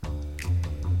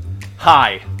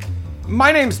Hi,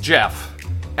 my name's Jeff,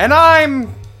 and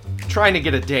I'm trying to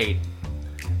get a date.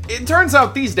 It turns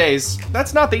out these days,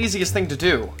 that's not the easiest thing to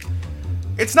do.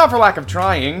 It's not for lack of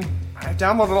trying. I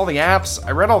downloaded all the apps,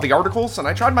 I read all the articles, and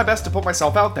I tried my best to put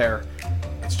myself out there.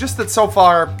 It's just that so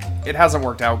far, it hasn't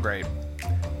worked out great.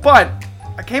 But,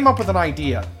 I came up with an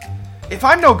idea. If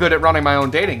I'm no good at running my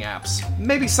own dating apps,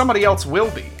 maybe somebody else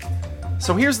will be.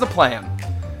 So here's the plan.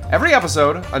 Every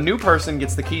episode, a new person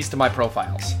gets the keys to my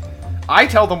profiles. I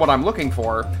tell them what I'm looking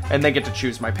for, and they get to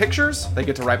choose my pictures, they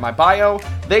get to write my bio,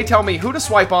 they tell me who to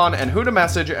swipe on and who to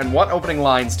message and what opening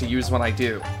lines to use when I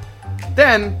do.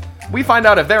 Then, we find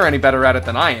out if they're any better at it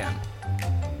than I am.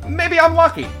 Maybe I'm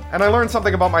lucky, and I learn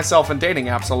something about myself and dating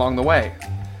apps along the way.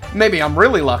 Maybe I'm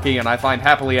really lucky and I find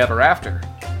happily ever after.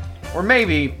 Or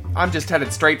maybe I'm just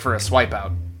headed straight for a swipe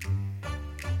out.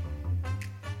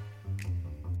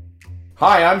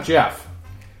 Hi, I'm Jeff.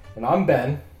 And I'm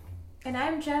Ben. And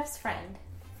I'm Jeff's friend.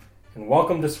 And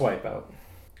welcome to Swipe Out.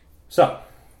 So,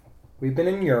 we've been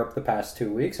in Europe the past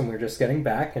 2 weeks, and we're just getting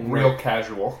back. And Real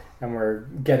casual. And we're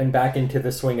getting back into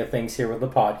the swing of things here with the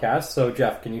podcast. So,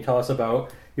 Jeff, can you tell us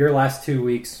about your last 2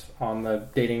 weeks on the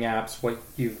dating apps, what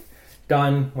you've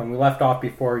done? When we left off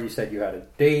before, you said you had a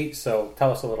date, so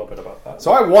tell us a little bit about that.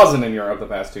 So I wasn't in Europe the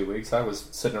past 2 weeks. I was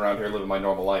sitting around here living my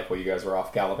normal life while you guys were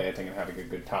off gallivanting and having a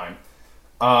good time.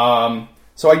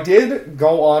 So I did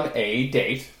go on a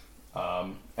date,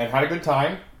 and had a good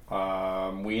time.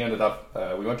 We ended up,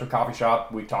 we went to a coffee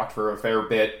shop, we talked for a fair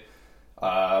bit,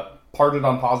 parted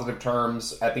on positive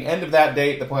terms. At the end of that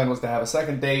date, the plan was to have a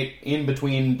second date. In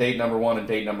between date number 1 and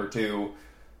date number 2,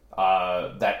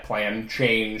 that plan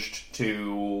changed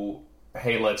to,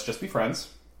 hey, let's just be friends,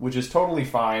 which is totally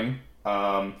fine.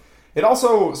 It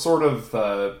also sort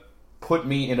of put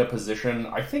me in a position,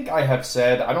 I think I have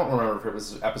said, I don't remember if it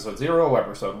was episode 0 or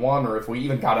episode 1, or if we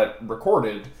even got it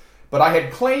recorded, but I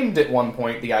had claimed at one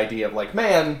point the idea of like,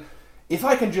 man, if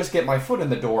I can just get my foot in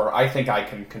the door, I think I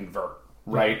can convert,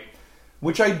 right? Mm-hmm.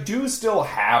 Which I do still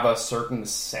have a certain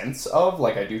sense of,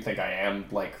 like I do think I am,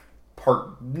 like,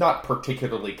 not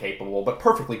particularly capable, but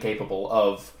perfectly capable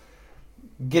of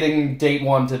getting date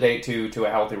 1 to date 2 to a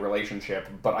healthy relationship.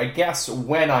 But I guess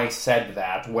when I said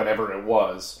that, whenever it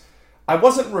was, I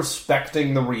wasn't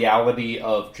respecting the reality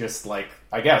of just, like,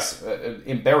 I guess,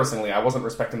 embarrassingly, I wasn't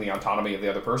respecting the autonomy of the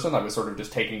other person. I was sort of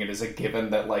just taking it as a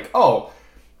given that, like, oh,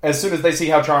 as soon as they see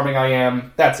how charming I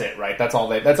am, that's it, right? That's all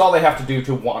they have to do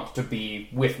to want to be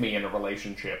with me in a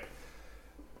relationship.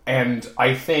 And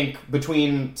I think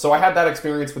so I had that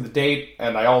experience with the date,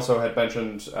 and I also had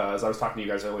mentioned, as I was talking to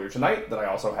you guys earlier tonight, that I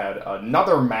also had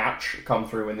another match come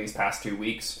through in these past 2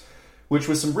 weeks, which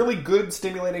was some really good,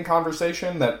 stimulating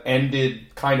conversation that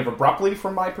ended kind of abruptly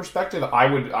from my perspective.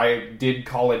 I did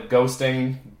call it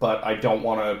ghosting, but I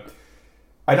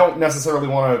don't necessarily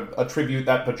want to attribute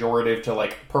that pejorative to,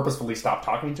 like, purposefully stop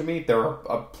talking to me. There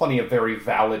are plenty of very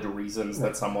valid reasons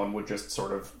that someone would just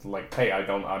sort of, like, hey,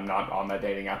 I'm not on that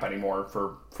dating app anymore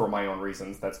for my own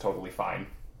reasons. That's totally fine.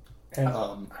 And,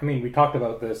 I mean, we talked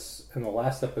about this in the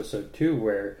last episode, too,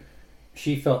 where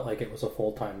she felt like it was a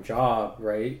full-time job,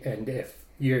 right? And if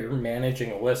you're managing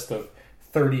a list of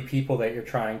 30 people that you're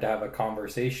trying to have a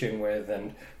conversation with,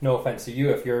 and no offense to you,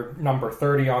 if you're number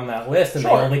 30 on that list and They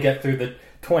only get through the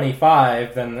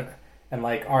 25, then, and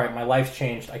like, all right, my life's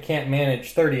changed. I can't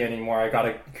manage 30 anymore. I got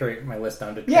to create my list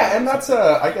down to 20. Yeah, and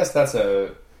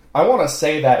I want to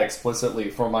say that explicitly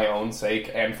for my own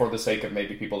sake and for the sake of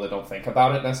maybe people that don't think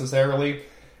about it necessarily.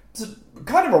 It's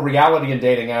kind of a reality in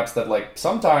dating apps that, like,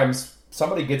 sometimes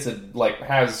somebody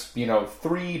has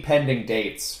 3 pending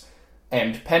dates,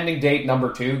 and pending date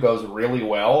number 2 goes really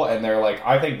well, and they're like,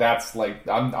 I think that's, like,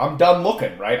 I'm done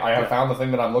looking, right? I have found the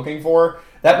thing that I'm looking for.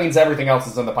 That means everything else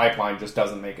is in the pipeline just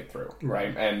doesn't make it through,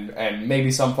 right? And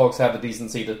maybe some folks have the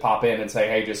decency to pop in and say,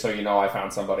 hey, just so you know, I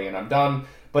found somebody and I'm done.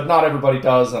 But not everybody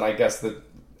does, and I guess that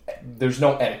there's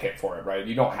no etiquette for it, right?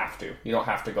 You don't have to. You don't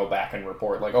have to go back and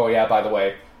report, like, oh yeah, by the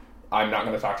way, I'm not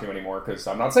going to talk to you anymore because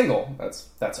I'm not single.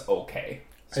 That's okay.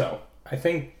 So I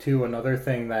think, too, another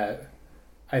thing that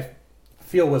I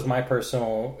feel was my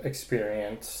personal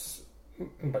experience,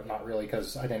 but not really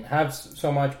because I didn't have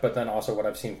so much, but then also what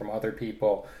I've seen from other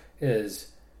people is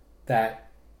that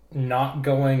not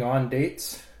going on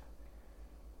dates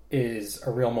is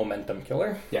a real momentum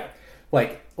killer. Yeah.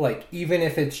 Like even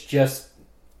if it's just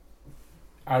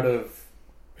out of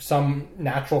some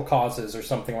natural causes or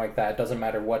something like that, doesn't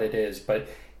matter what it is, but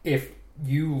if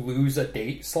you lose a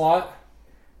date slot,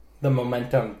 the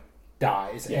momentum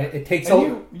dies. Yeah. And it takes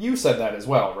and you said that as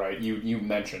well, right? You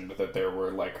mentioned that there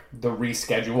were like the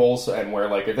reschedules, and where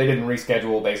like if they didn't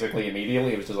reschedule basically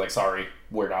immediately, it was just like, sorry,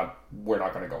 we're not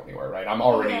going to go anywhere, right? I'm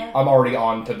already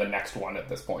on to the next one at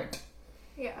this point.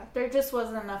 Yeah, there just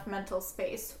wasn't enough mental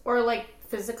space or like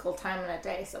physical time in a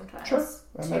day sometimes. Sure,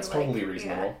 and that's totally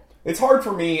reasonable. Yeah. It's hard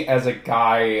for me as a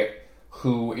guy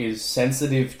who is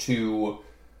sensitive to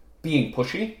being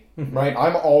pushy. Right,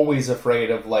 I'm always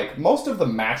afraid of like most of the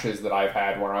matches that I've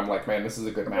had where I'm like, man, this is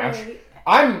a good match. Right.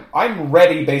 I'm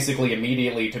ready basically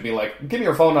immediately to be like, give me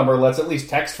your phone number, let's at least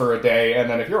text for a day, and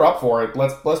then if you're up for it,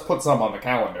 let's put some on the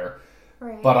calendar.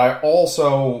 Right. But I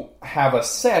also have a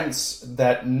sense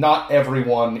that not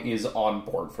everyone is on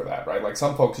board for that, right? Like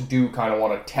some folks do kind of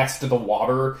want to test the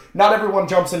water. Not everyone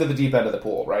jumps into the deep end of the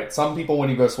pool, right? Some people, when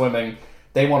you go swimming,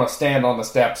 they want to stand on the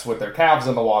steps with their calves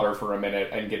in the water for a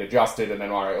minute and get adjusted, and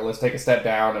then, all right, let's take a step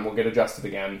down and we'll get adjusted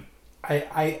again.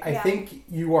 I think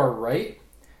you are right,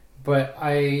 but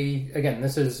again,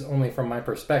 this is only from my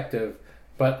perspective,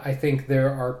 but I think there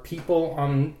are people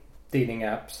on dating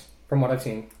apps, from what I've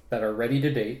seen, that are ready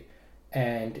to date,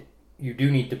 and you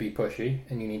do need to be pushy,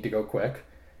 and you need to go quick.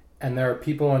 And there are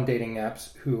people on dating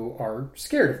apps who are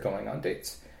scared of going on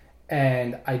dates.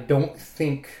 And I don't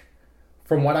think,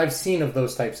 from what I've seen of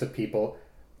those types of people,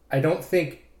 I don't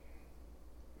think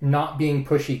not being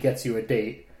pushy gets you a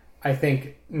date. I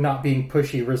think not being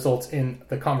pushy results in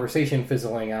the conversation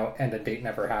fizzling out and a date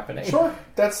never happening. Sure,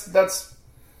 that's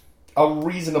a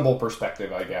reasonable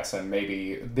perspective, I guess, and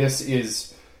maybe this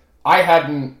is... I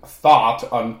hadn't thought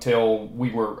until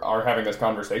we are having this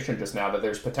conversation just now that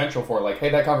there's potential for like,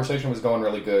 hey, that conversation was going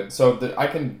really good. So I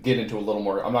can get into a little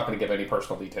more... I'm not going to give any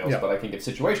personal details, but I can give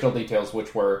situational details,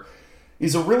 which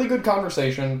is a really good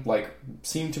conversation, like,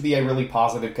 seemed to be a really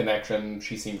positive connection.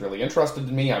 She seemed really interested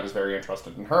in me. I was very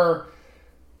interested in her.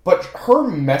 But her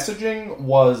messaging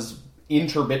was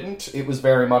intermittent. It was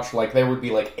very much like there would be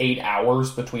like 8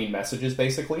 hours between messages,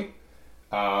 basically.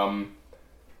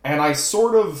 And I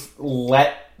sort of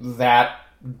let that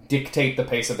dictate the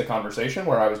pace of the conversation,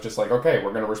 where I was just like, okay,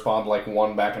 we're going to respond like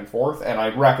one back and forth. And I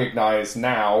recognize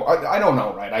now, I don't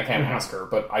know, right? I can't ask her,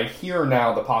 but I hear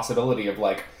now the possibility of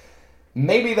like,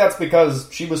 maybe that's because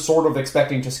she was sort of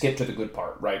expecting to skip to the good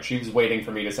part, right? She was waiting for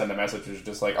me to send a message. It was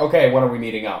just like, okay, when are we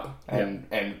meeting up?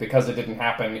 And because it didn't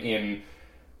happen in,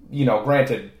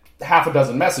 granted, half a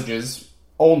dozen messages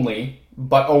only,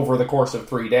 but over the course of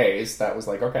 3 days, that was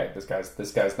like, okay,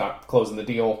 this guy's not closing the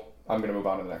deal. I'm going to move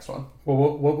on to the next one.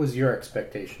 Well, what was your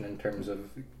expectation in terms of,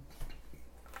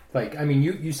 like, I mean,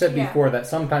 you said before that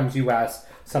sometimes you asked,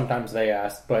 sometimes they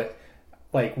asked, but,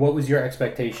 like, what was your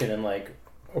expectation and, like,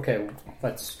 okay,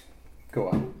 let's go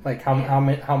on. Like,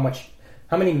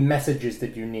 how many messages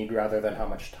did you need rather than how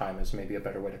much time is maybe a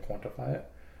better way to quantify it?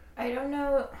 I don't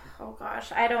know. Oh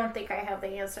gosh, I don't think I have the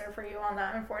answer for you on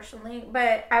that, unfortunately.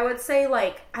 But I would say,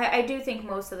 like, I do think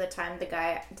most of the time the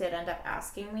guy did end up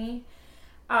asking me.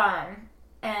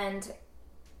 And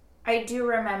I do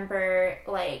remember,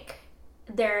 like,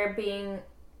 there being,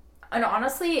 and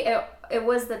honestly, it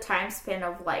was the time span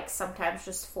of, like, sometimes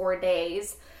just 4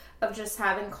 days of just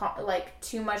having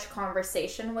too much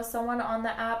conversation with someone on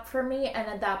the app for me, and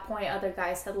at that point other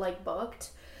guys had like booked,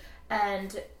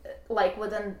 and like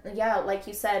within like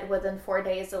you said, within 4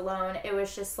 days alone, it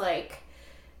was just like,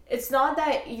 it's not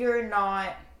that you're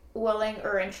not willing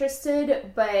or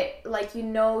interested, but like,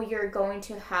 you're going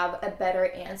to have a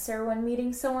better answer when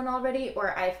meeting someone already,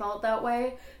 or I felt that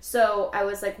way. So I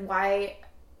was like, why?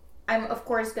 I'm of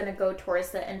course going to go towards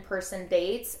the in-person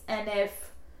dates, and if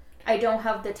I don't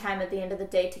have the time at the end of the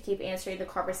day to keep answering the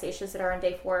conversations that are on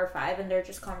day 4 or 5, and they're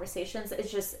just conversations,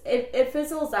 it's just, it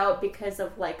fizzles out because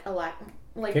of like a lack,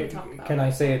 like we talked about. Can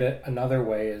I say it another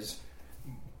way is,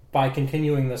 by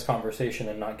continuing this conversation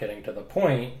and not getting to the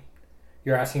point,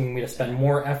 you're asking me to spend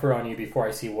more effort on you before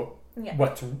I see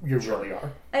what you really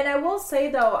are. And I will say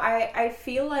though, I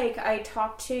feel like I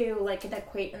talked to like an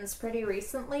acquaintance pretty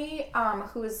recently,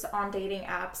 who's on dating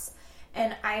apps,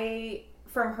 and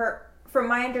from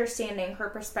my understanding, her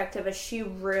perspective is she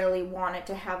really wanted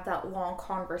to have that long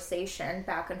conversation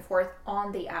back and forth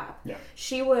on the app. Yeah.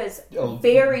 She was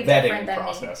very different than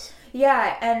process. Me.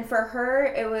 Yeah, and for her,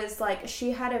 it was like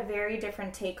she had a very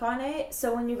different take on it.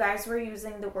 So when you guys were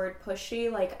using the word pushy,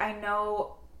 like, I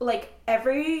know, like,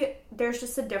 there's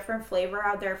just a different flavor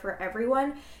out there for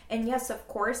everyone. And yes, of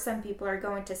course, some people are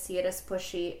going to see it as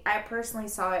pushy. I personally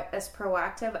saw it as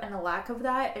proactive, and a lack of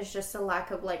that is just a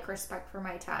lack of, like, respect for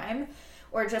my time,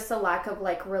 or just a lack of,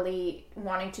 like, really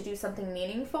wanting to do something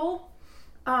meaningful.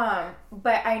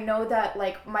 But I know that,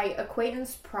 like, my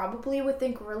acquaintance probably would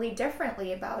think really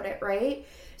differently about it, right?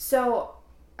 So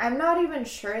I'm not even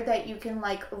sure that you can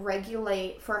like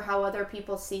regulate for how other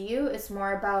people see you. It's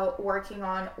more about working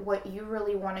on what you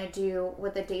really want to do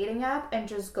with the dating app and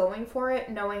just going for it,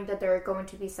 knowing that there are going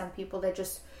to be some people that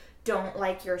just don't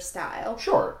like your style.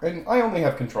 Sure, and I only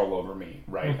have control over me,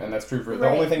 right? And that's true for the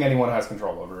only thing anyone has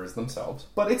control over is themselves.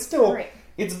 But it's still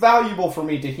it's valuable for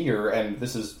me to hear, and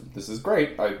this is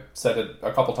great. I said it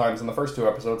a couple times in the first 2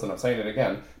 episodes, and I'm saying it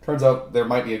again. Turns out there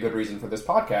might be a good reason for this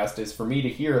podcast is for me to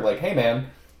hear, like, hey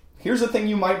man, here's a thing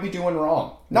you might be doing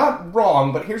wrong. Not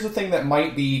wrong, but here's a thing that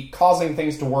might be causing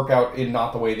things to work out in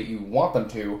not the way that you want them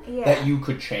to, that you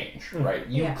could change, right?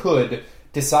 You could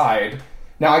decide.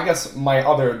 Now, I guess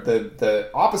the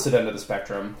opposite end of the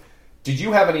spectrum, did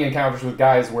you have any encounters with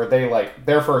guys where they, like,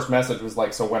 their first message was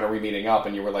like, so when are we meeting up?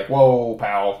 And you were like, whoa,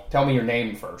 pal, tell me your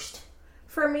name first.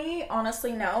 For me,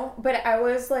 honestly, no. But I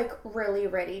was, like, really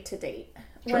ready to date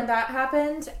when that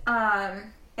happened.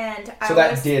 So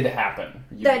that did happen.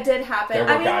 That did happen. There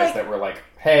were guys that were like,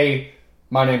 hey,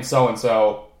 my name's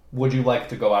so-and-so, would you like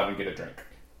to go out and get a drink?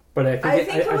 But I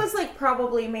think it was like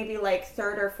probably maybe like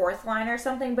third or fourth line or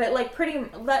something, but like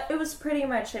it was pretty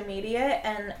much immediate,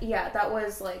 and that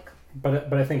was like.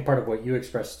 But I think part of what you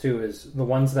expressed too is the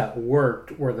ones that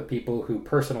worked were the people who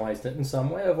personalized it in some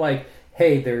way of like,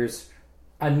 hey, there's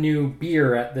a new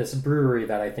beer at this brewery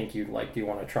that I think you'd like. Do you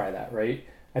want to try that? Right?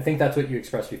 I think that's what you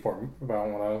expressed before, but I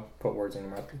don't want to put words in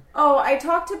your mouth. Oh, I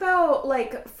talked about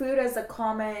like food as a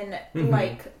common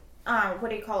like. What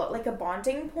do you call it? Like a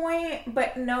bonding point.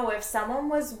 But no, if someone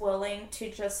was willing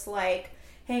to just like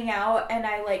hang out and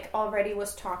I like already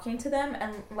was talking to them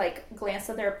and like glanced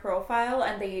at their profile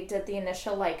and they did the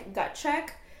initial like gut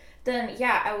check, then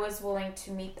I was willing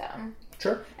to meet them.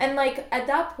 Sure. And like at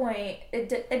that point, it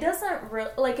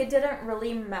didn't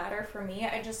really matter for me.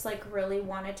 I just like really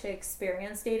wanted to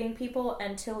experience dating people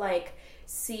and to like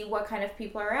see what kind of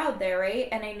people are out there, right?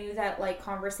 And I knew that like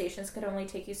conversations could only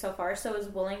take you so far, so I was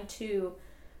willing to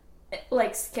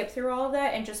like skip through all of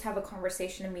that and just have a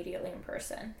conversation immediately in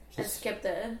person and skip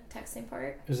the texting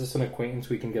part. Is this an acquaintance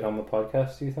we can get on the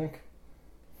podcast, do you think?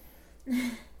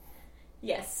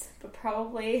 Yes, but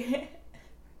probably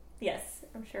yes,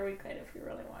 I'm sure we could if we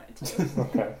really wanted to.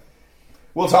 Okay.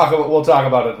 We'll talk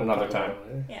about it another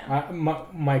time. Yeah.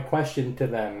 My question to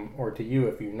them, or to you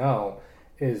if you know,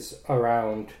 is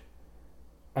around,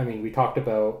 I mean, we talked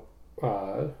about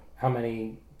how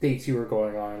many dates you were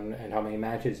going on and how many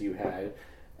matches you had.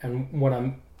 And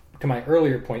to my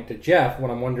earlier point to Jeff, what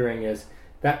I'm wondering is,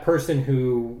 that person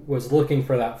who was looking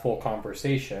for that full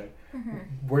conversation,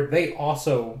 were they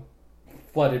also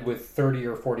flooded with 30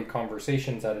 or 40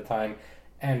 conversations at a time?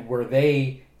 And were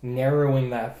they narrowing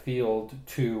that field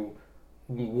to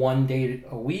one date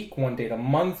a week, one date a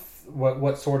month? What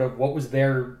was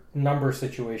their number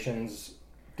situations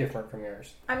different from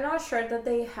yours? I'm not sure that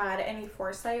they had any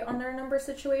foresight on their number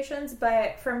situations,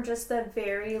 but from just the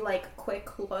very like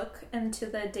quick look into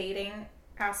the dating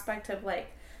aspect of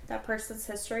like that person's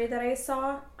history that I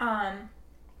saw,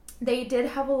 they did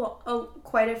have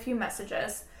quite a few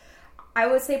messages. I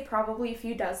would say probably a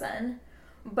few dozen,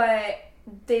 but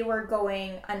they were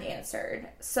going unanswered.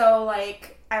 So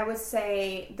like I would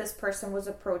say this person was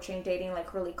approaching dating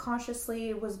like really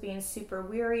cautiously, was being super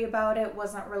weary about it,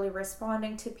 wasn't really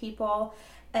responding to people,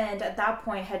 and at that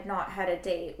point had not had a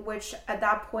date, which at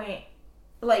that point,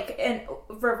 like, in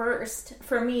reversed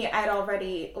for me, I'd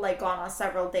already like gone on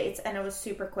several dates and it was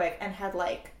super quick and had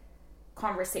like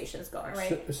conversations going,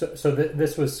 right? So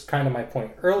this was kind of my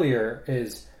point earlier,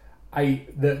 is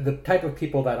the type of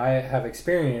people that I have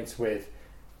experience with,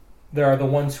 there are the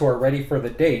ones who are ready for the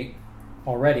date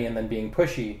already and then being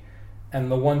pushy,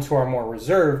 and the ones who are more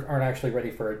reserved aren't actually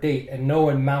ready for a date, and no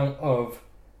amount of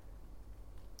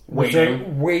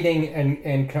waiting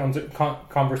and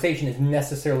conversation is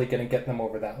necessarily going to get them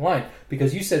over that line,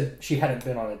 because you said she hadn't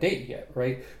been on a date yet,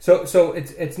 right? So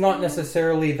it's not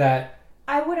necessarily that.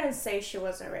 I wouldn't say she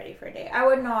wasn't ready for a date. I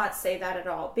would not say that at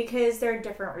all, because there are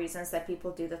different reasons that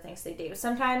people do the things they do.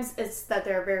 Sometimes it's that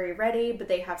they're very ready, but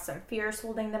they have some fears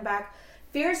holding them back.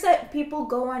 Fears that people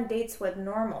go on dates with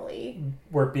normally.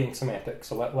 We're being semantic,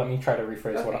 so let me try to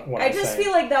rephrase what I'm saying. I just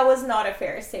feel like that was not a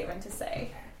fair statement to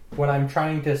say. What I'm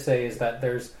trying to say is that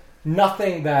there's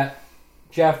nothing that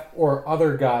Jeff or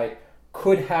other guy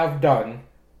could have done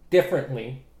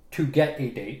differently to get a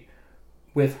date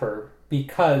with her,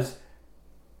 because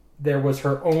there was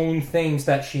her own things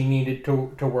that she needed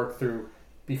to work through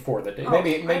before the date.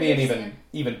 Maybe an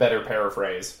even better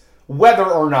paraphrase. Whether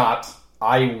or not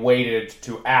I waited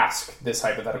to ask this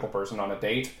hypothetical person on a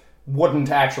date wouldn't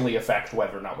actually affect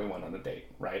whether or not we went on a date,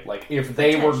 right? Like, if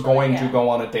they were going to go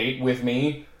on a date with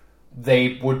me,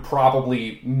 they would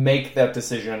probably make that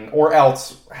decision, or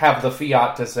else have the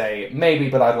fiat to say, maybe,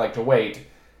 but I'd like to wait.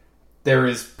 There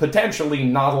is potentially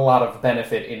not a lot of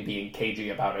benefit in being cagey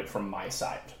about it from my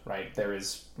side, right? There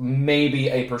is maybe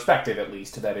a perspective, at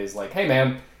least, that is like, hey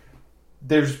man,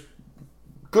 there's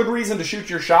good reason to shoot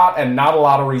your shot and not a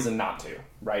lot of reason not to,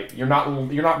 right? You're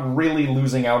not really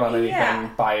losing out on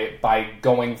anything by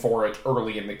going for it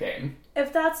early in the game.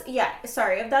 If that's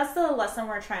the lesson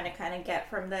we're trying to kind of get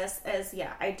from this is,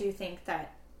 I do think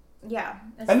that,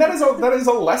 and that is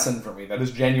a lesson for me. That is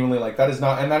genuinely like, that is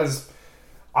not, and that is,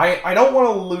 I don't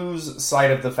want to lose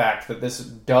sight of the fact that this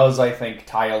does, I think,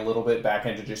 tie a little bit back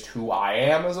into just who I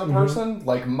am as a person.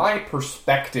 Like, my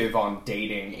perspective on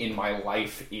dating in my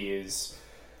life is,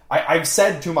 I've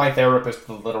said to my therapist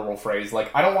the literal phrase, like,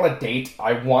 I don't want to date,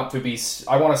 I want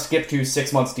to skip to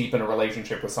 6 months deep in a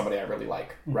relationship with somebody I really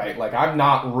like, right? Like, I'm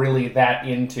not really that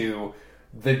into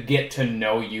the get to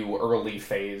know you early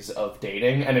phase of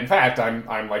dating, and in fact,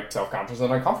 I'm like, self-conscious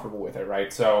and uncomfortable with it,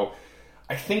 right? So,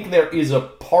 I think there is a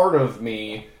part of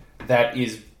me that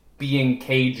is being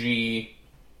cagey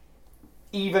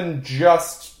even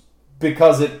just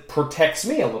because it protects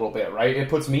me a little bit, right? It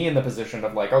puts me in the position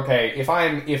of like, okay, if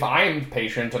I'm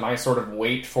patient and I sort of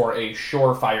wait for a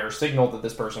surefire signal that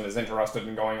this person is interested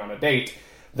in going on a date,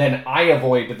 then I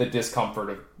avoid the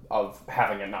discomfort of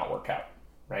having it not work out,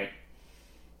 right?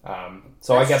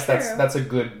 So I guess that's a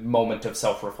good moment of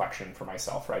self-reflection for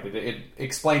myself, right? It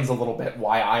explains a little bit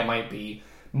why I might be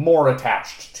more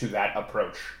attached to that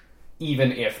approach,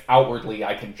 even if outwardly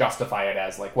I can justify it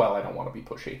as like, well, I don't want to be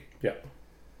pushy. Yeah.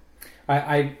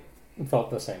 I felt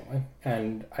the same way.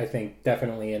 And I think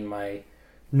definitely in my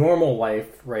normal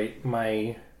life, right,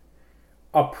 my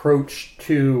approach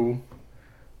to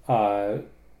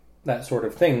that sort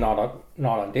of thing, not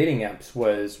on dating apps,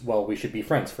 was, well, we should be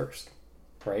friends first.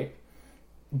 Right?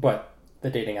 But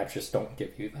the dating apps just don't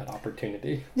give you that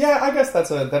opportunity. Yeah, I guess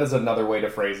that is another way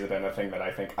to phrase it, and a thing that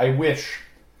I think I wish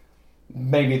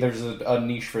maybe there's a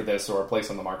niche for this or a place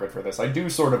on the market for this. I do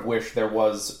sort of wish there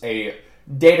was a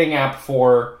dating app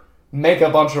for make a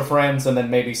bunch of friends and then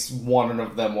maybe one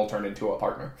of them will turn into a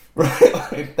partner.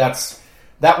 Right? Like,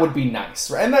 that would be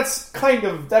nice. And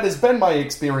that has been my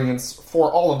experience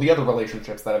for all of the other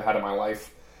relationships that I've had in my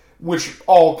life, which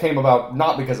all came about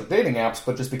not because of dating apps,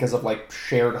 but just because of like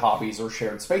shared hobbies or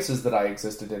shared spaces that I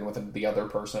existed in with the other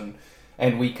person.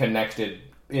 And we connected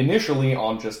initially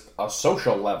on just a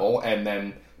social level and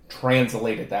then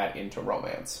translated that into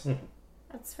romance.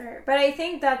 That's fair. But I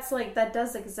think that's like, that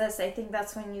does exist. I think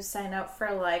that's when you sign up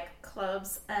for like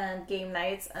clubs and game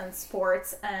nights and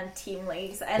sports and team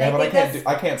leagues. And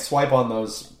I can't swipe on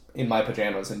those in my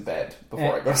pajamas in bed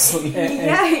before I go to sleep.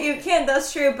 Yeah, you can.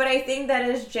 That's true. But I think that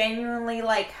is genuinely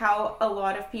like how a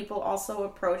lot of people also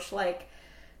approach like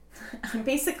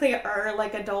basically our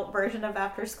like adult version of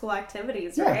after school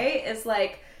activities, right? It's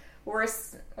like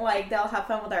they'll have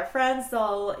fun with our friends,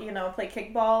 they'll, play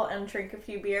kickball and drink a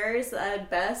few beers. At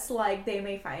best, like they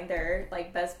may find their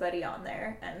like best buddy on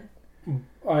there,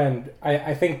 and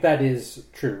I think that is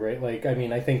true, right? Like, I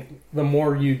mean, I think the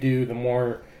more you do, the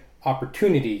more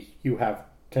opportunity you have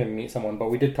to meet someone. But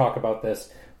we did talk about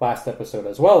this last episode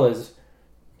as well, as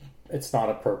it's not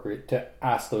appropriate to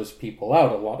ask those people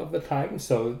out a lot of the time.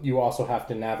 So you also have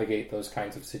to navigate those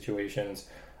kinds of situations,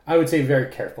 I would say,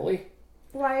 very carefully.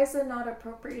 Why is it not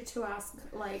appropriate to ask,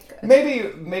 like...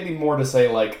 Maybe more to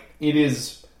say, like, it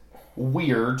is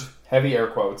weird, heavy air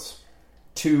quotes,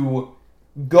 to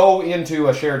go into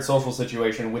a shared social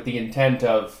situation with the intent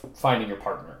of finding your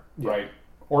partner, right?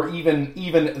 Or even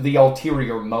the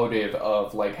ulterior motive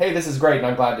of, like, hey, this is great and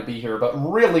I'm glad to be here, but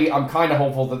really I'm kind of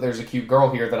hopeful that there's a cute girl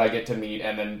here that I get to meet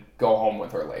and then go home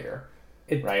with her later,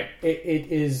 right?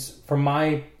 It is, from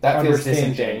my that feels understanding...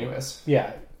 disingenuous.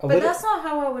 Yeah. But that's not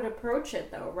how I would approach it,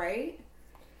 though, right?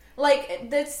 Like,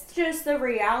 that's just the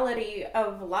reality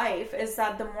of life, is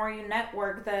that the more you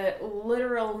network, the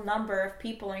literal number of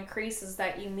people increases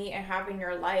that you meet and have in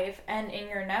your life and in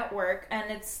your network. And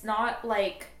it's not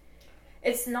like...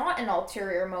 It's not an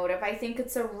ulterior motive. I think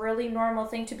it's a really normal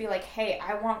thing to be like, hey,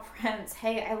 I want friends.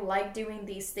 Hey, I like doing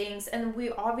these things. And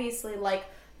we obviously, like,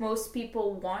 most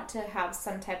people want to have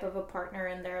some type of a partner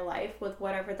in their life with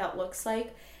whatever that looks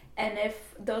like. And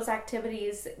if those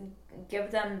activities give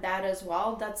them that as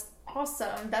well, that's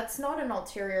awesome. That's not an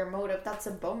ulterior motive. That's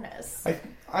a bonus.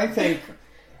 I think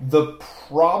the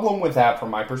problem with that, from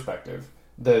my perspective,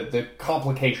 the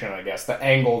complication, I guess, the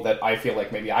angle that I feel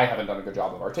like maybe I haven't done a good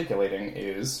job of articulating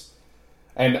is,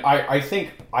 and I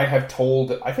think I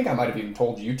might have even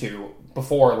told you two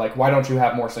before, like, why don't you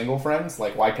have more single friends?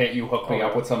 Like, why can't you hook me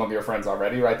up with some of your friends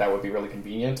already, right? That would be really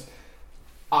convenient.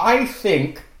 I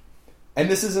think, and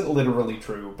this isn't literally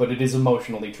true, but it is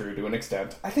emotionally true to an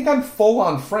extent, I think I'm full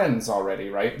on friends already,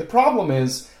 right? The problem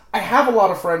is, I have a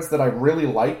lot of friends that I really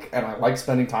like, and I like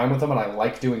spending time with them, and I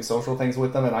like doing social things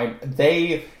with them, and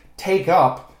they take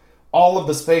up all of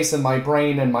the space in my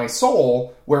brain and my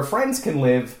soul where friends can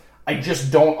live. I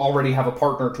just don't already have a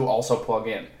partner to also plug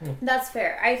in. That's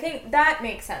fair. I think that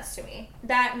makes sense to me.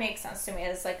 That makes sense to me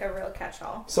as like a real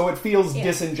catch-all. So it feels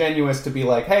disingenuous to be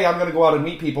like, hey, I'm going to go out and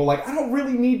meet people. Like, I don't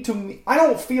really need to... I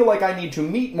don't feel like I need to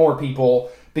meet more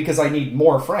people because I need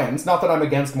more friends. Not that I'm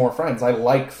against more friends. I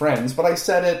like friends. But I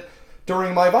said it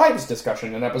during my vibes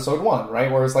discussion in episode 1,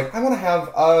 right? Where it's like, I want to have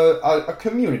a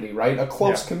community, right? A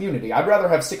close community. I'd rather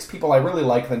have 6 people I really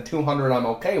like than 200 I'm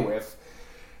okay with.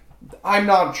 I'm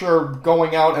not sure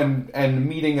going out and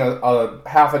meeting a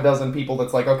half a dozen people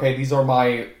that's like, okay, these are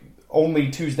my only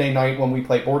Tuesday night when we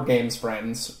play board games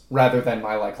friends, rather than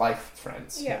my like life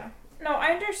friends. Yeah. No, I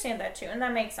understand that too, and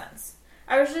that makes sense.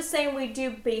 I was just saying we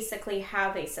do basically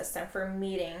have a system for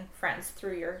meeting friends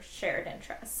through your shared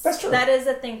interests. That's true. That is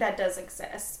a thing that does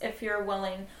exist if you're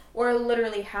willing or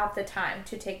literally have the time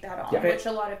to take that on, which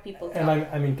a lot of people don't. And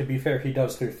I mean, to be fair, he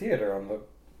does through theater on the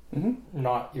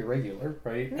not irregular,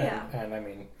 right? Yeah. And I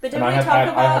mean... But did we talk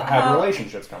about I have had how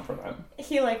relationships come from that.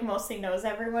 he like mostly knows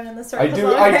everyone in the circle?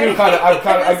 I do kind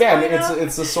of again,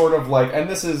 it's a sort of like, and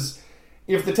this is,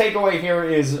 if the takeaway here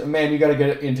is, man, you got to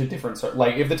get into different,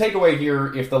 like, if the takeaway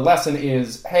here, if the lesson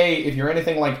is, hey, if you're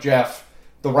anything like Jeff,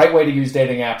 the right way to use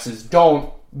dating apps is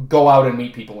don't go out and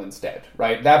meet people instead,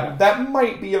 right? That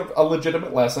might be a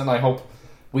legitimate lesson. I hope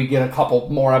we get a couple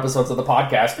more episodes of the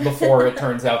podcast before it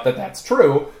turns out that that's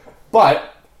true.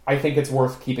 But I think it's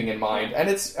worth keeping in mind. And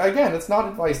it's not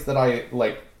advice that I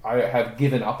have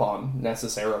given up on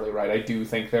necessarily, right? I do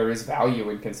think there is value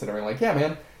in considering, like, yeah,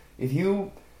 man, if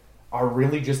you are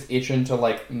really just itching to,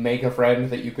 like, make a friend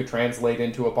that you could translate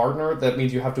into a partner, that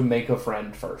means you have to make a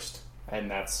friend first. And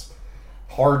that's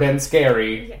hard and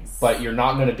scary, but you're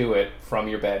not going to do it from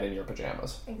your bed in your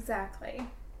pajamas. Exactly.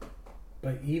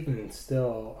 But even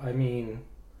still, I mean,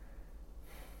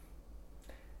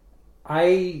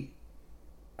 I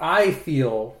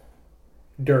feel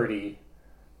dirty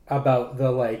about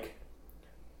the, like,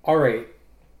 all right,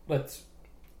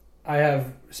 I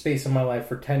have space in my life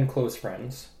for 10 close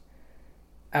friends.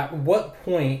 At what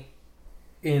point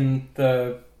in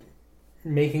the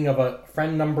making of a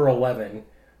friend number 11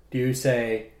 do you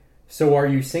say, so are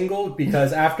you single?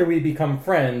 Because after we become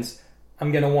friends,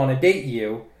 I'm going to want to date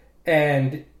you.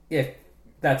 And if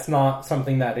that's not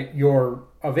something that you're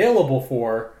available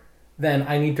for, then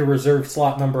I need to reserve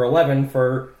slot number 11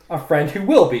 for a friend who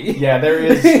will be. Yeah, there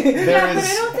is. But I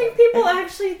don't think people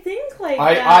actually think like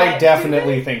that. I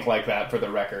definitely think like that, for the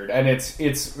record. And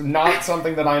it's not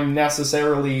something that I'm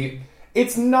necessarily...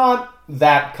 It's not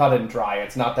that cut and dry.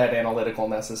 It's not that analytical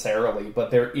necessarily. But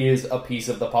there is a piece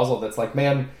of the puzzle that's like,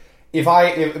 man, if I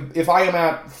am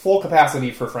at full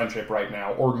capacity for friendship right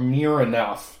now, or near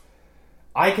enough,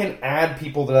 I can add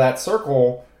people to that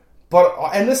circle. But,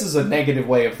 and this is a negative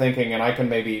way of thinking, and I can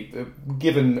maybe,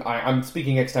 I'm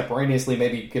speaking extemporaneously,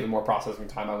 maybe given more processing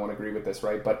time, I won't agree with this,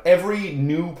 right? But every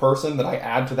new person that I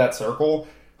add to that circle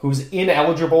who's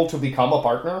ineligible to become a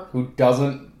partner, who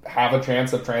doesn't have a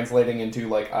chance of translating into,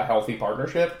 like, a healthy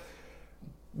partnership,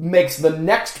 makes the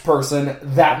next person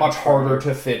that much harder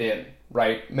to fit in,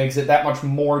 right? Makes it that much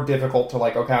more difficult to,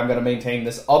 like, okay, I'm going to maintain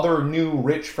this other new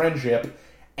rich friendship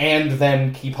and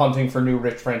then keep hunting for new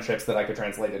rich friendships that I could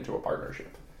translate into a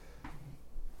partnership.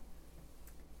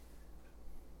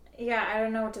 Yeah, I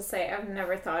don't know what to say. I've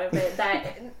never thought of it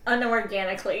that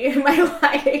unorganically in my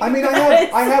life. I mean,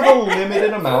 I have a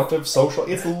limited amount of social...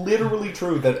 It's literally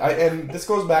true that... and this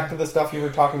goes back to the stuff you were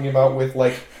talking about with,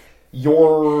 like,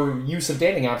 your use of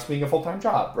dating apps being a full-time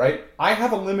job, right? I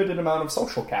have a limited amount of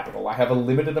social capital. I have a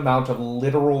limited amount of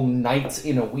literal nights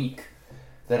in a week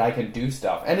that I can do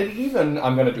stuff. And it even,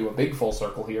 I'm going to do a big full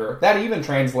circle here, that even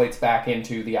translates back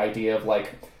into the idea of,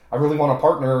 like, I really want a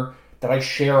partner that I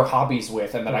share hobbies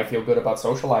with and that I feel good about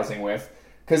socializing with,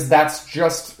 because that's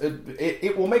just,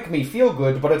 it will make me feel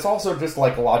good, but it's also just,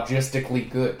 like, logistically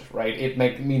good, right? It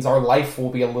means our life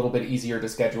will be a little bit easier to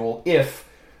schedule if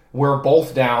we're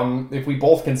both down, if we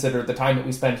both consider the time that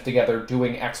we spend together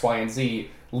doing X, Y, and Z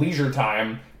leisure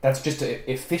time, that's just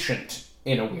efficient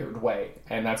in a weird way,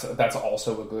 and that's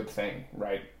also a good thing,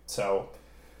 right? So,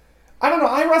 I don't know,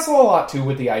 I wrestle a lot, too,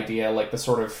 with the idea, like, the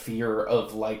sort of fear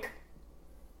of, like,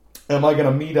 am I going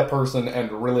to meet a person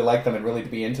and really like them and really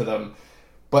be into them,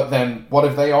 but then what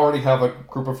if they already have a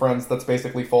group of friends that's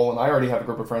basically full, and I already have a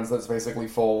group of friends that's basically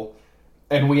full,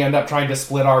 and we end up trying to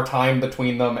split our time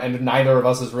between them, and neither of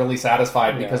us is really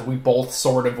satisfied because we both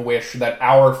sort of wish that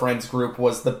our friends group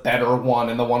was the better one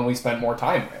and the one we spent more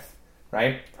time with,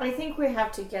 right? I think we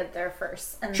have to get there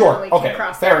first, and Sure, then we can okay,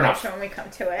 cross fair that enough. bridge when we come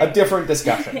to it. A different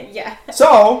discussion. Yeah.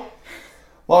 So,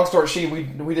 long story short,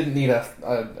 we didn't need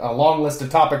a long list of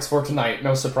topics for tonight.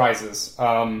 No surprises.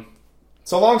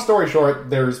 So long story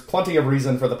short, there's plenty of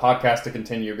reason for the podcast to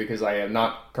continue because I am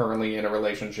not currently in a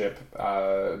relationship.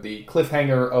 The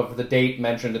cliffhanger of the date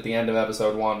mentioned at the end of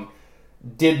episode 1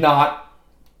 did not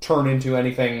turn into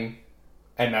anything,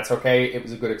 and that's okay. It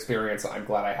was a good experience. I'm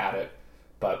glad I had it.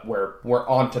 But we're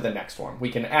on to the next one. We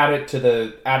can add it to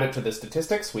the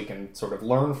statistics. We can sort of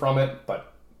learn from it,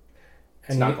 but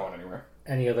it's not going anywhere.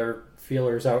 Any other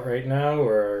feelers out right now,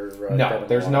 or no?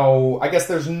 There's no. I guess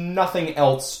there's nothing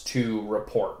else to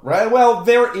report, right? Well,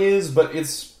 there is, but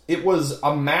it was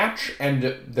a match, and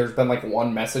there's been like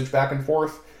one message back and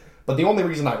forth. But the only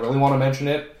reason I really want to mention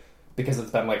it because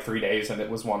it's been like 3 days and it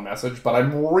was one message. But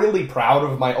I'm really proud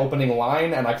of my opening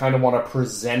line, and I kind of want to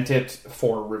present it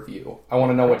for review. I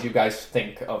want to know what you guys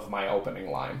think of my opening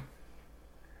line.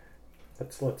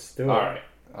 Let's do it. All right,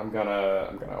 I'm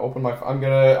gonna open my.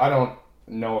 I don't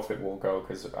know if it will go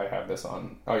because I have this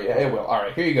on. Oh yeah, it will. All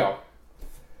right, here you go.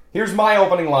 Here's my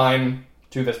opening line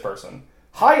to this person.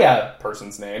 Hiya,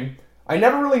 person's name. I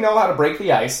never really know how to break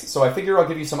the ice, so I figure I'll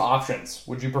give you some options.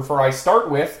 Would you prefer I start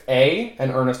with A,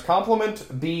 an earnest compliment,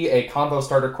 B, a convo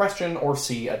starter question, or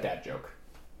C, a dad joke?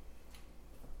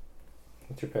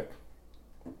 What's your pick?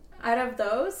 Out of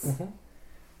those,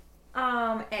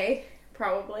 A,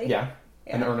 probably. Yeah,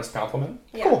 an earnest compliment?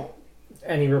 Yeah. Cool.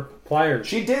 Any repliers?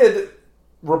 She did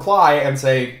reply and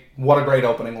say, what a great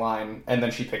opening line, and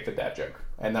then she picked a dad joke.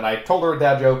 And then I told her a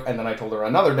dad joke, and then I told her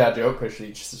another dad joke, because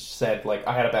she just said, like,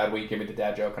 I had a bad week, give me the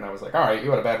dad joke, and I was like, alright,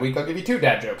 you had a bad week, I'll give you 2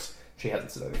 dad jokes. She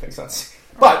hasn't said anything since.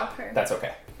 But, that's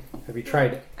okay. Have you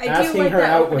tried I do asking like her that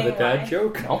out with a opening dad line.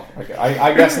 joke? No, okay.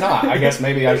 I guess not. I guess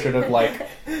maybe I should have, like...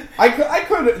 I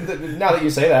could, now that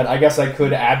you say that, I guess I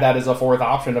could add that as a 4th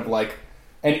option of, like,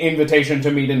 an invitation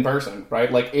to meet in person,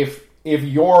 right? Like, if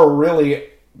you're really...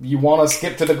 You want to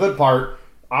skip to the good part,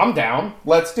 I'm down.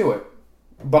 Let's do it.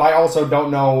 But I also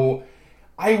don't know...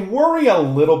 I worry a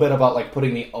little bit about, like,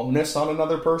 putting the onus on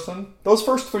another person. Those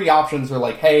first 3 options are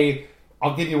like, hey,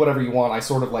 I'll give you whatever you want. I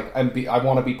sort of, like, I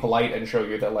want to be polite and show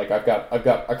you that, like, I've got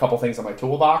a couple things in my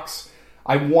toolbox.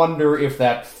 I wonder if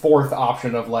that 4th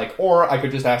option of, like, or I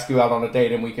could just ask you out on a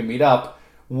date and we can meet up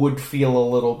would feel a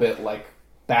little bit, like,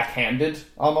 backhanded,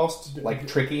 almost. Like,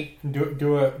 tricky. Do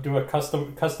a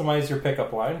customize your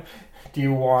pickup line. Do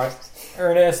you want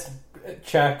earnest,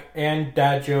 check, and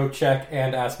dad joke, check,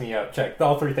 and ask me out, check?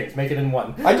 All 3 things. Make it in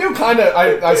one. I do kind of,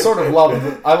 I sort of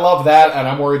love that, and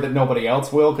I'm worried that nobody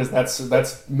else will, because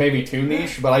that's maybe too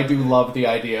niche, but I do love the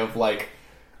idea of, like,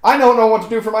 I don't know what to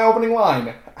do for my opening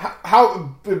line. How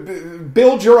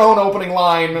build your own opening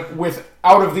line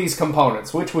out of these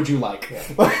components. Which would you like?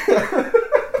 Yeah.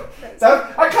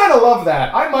 I kind of love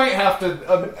that. I might have to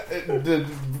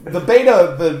the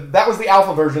beta that was the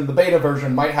alpha version. The beta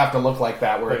version might have to look like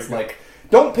that, where it's like,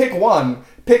 don't pick one,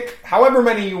 pick however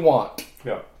many you want.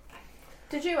 Yeah.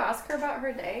 Did you ask her about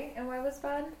her day and why it was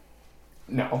bad?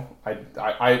 No,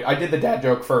 I did the dad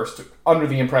joke first, under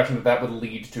the impression that would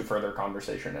lead to further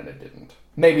conversation, and it didn't.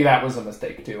 Maybe that was a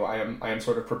mistake too. I am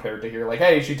sort of prepared to hear, like,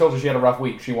 hey, she told you she had a rough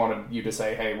week. She wanted you to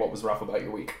say, hey, what was rough about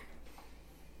your week?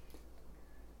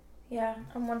 Yeah,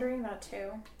 I'm wondering that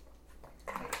too.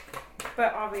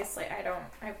 But obviously I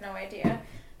have no idea.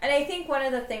 And I think one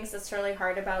of the things that's really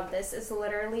hard about this is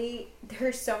literally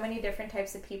there's so many different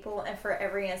types of people, and for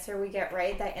every answer we get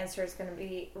right, that answer is going to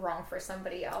be wrong for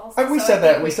somebody else. We said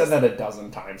that a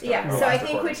dozen times. Yeah, so I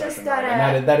think we just gotta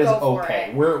and that is go for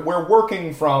okay. it. We're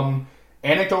working from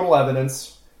anecdotal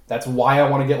evidence. That's why I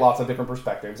want to get lots of different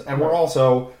perspectives, and we're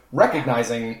also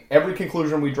recognizing every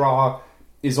conclusion we draw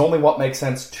is only what makes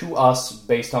sense to us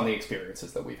based on the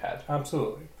experiences that we've had.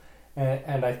 Absolutely.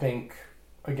 And I think,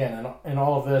 again, in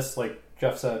all of this, like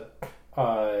Jeff said,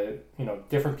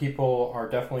 different people are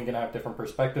definitely going to have different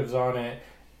perspectives on it,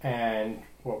 and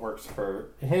what works for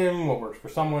him, what works for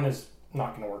someone is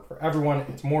not going to work for everyone.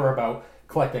 It's more about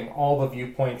collecting all the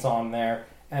viewpoints on there,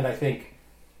 and I think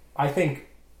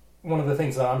one of the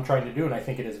things that I'm trying to do, and I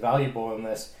think it is valuable in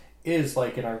this, is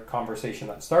like in our conversation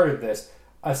that started this,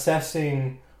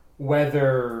 assessing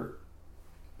whether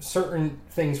certain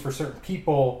things for certain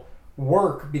people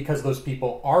work because those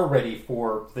people are ready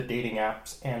for the dating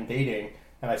apps and dating.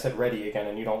 And I said ready again,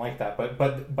 and you don't like that,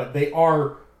 but they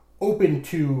are open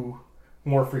to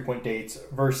more frequent dates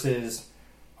versus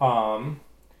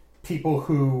people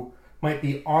who might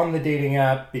be on the dating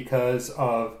app because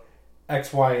of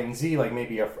X, Y, and Z, like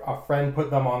maybe a friend put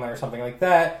them on there or something like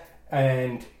that,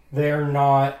 and they're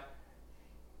not,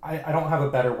 I don't have a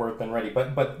better word than ready,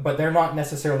 but they're not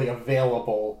necessarily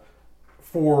available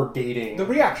for dating. The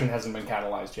reaction hasn't been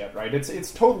catalyzed yet, right?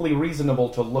 It's totally reasonable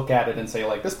to look at it and say,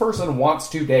 like, this person wants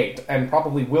to date and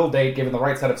probably will date given the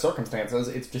right set of circumstances.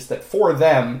 It's just that for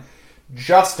them,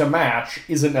 just a match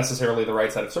isn't necessarily the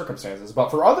right set of circumstances.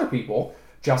 But for other people,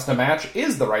 just a match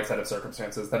is the right set of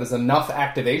circumstances. That is enough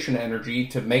activation energy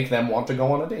to make them want to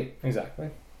go on a date. Exactly.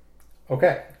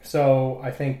 Okay, so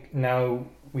I think now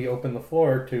we open the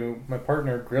floor to my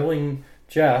partner grilling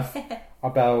Jeff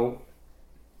about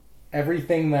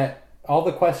everything that, all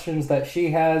the questions that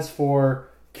she has for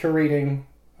curating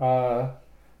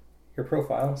your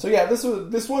profile. So yeah, this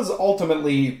was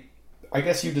ultimately, I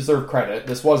guess you deserve credit.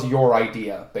 This was your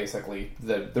idea, basically.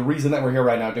 The reason that we're here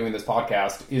right now doing this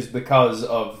podcast is because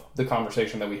of the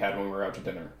conversation that we had when we were out to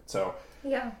dinner. So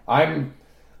Yeah. I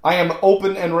am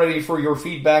open and ready for your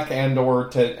feedback and or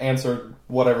to answer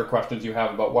whatever questions you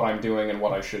have about what I'm doing and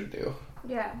what I should do.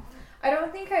 Yeah. I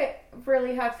don't think I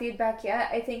really have feedback yet.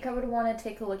 I think I would want to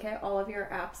take a look at all of your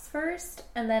apps first,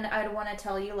 and then I'd want to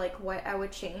tell you like what I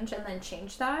would change, and then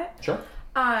change that. Sure.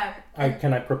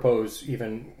 Can I propose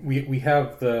even, we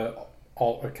have the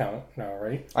alt account now,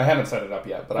 right? I haven't set it up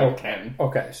yet, but I can.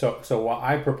 Okay, so what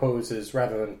I propose is,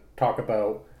 rather than talk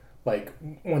about, like,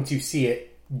 once you see it,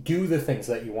 do the things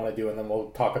that you want to do, and then we'll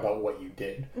talk about what you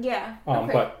did. Yeah.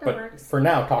 But works. for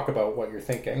now, talk about what you're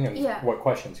thinking and Yeah. what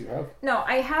questions you have. No,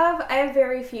 I have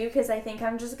very few, because I think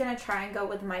I'm just gonna try and go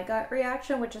with my gut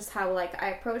reaction, which is how like I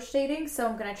approach dating. So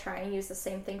I'm gonna try and use the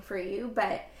same thing for you.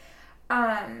 But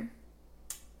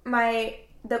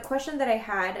the question that I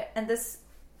had, and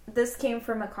this came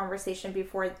from a conversation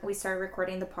before we started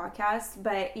recording the podcast,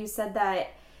 but you said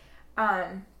that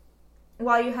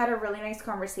while you had a really nice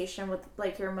conversation with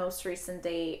like your most recent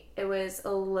date, it was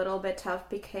a little bit tough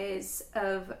because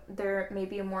of their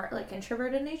maybe a more like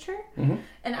introverted nature. Mm-hmm.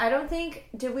 And I don't think,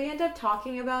 did we end up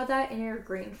talking about that in your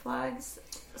green flags?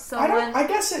 I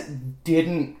guess it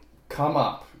didn't come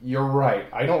up. You're right.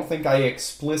 I don't think I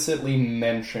explicitly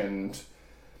mentioned.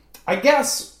 I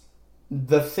guess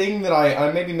the thing that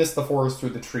I maybe missed the forest through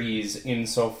the trees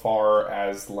insofar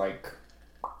as like,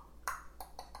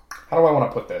 how do I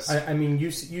want to put this? I mean,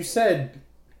 you said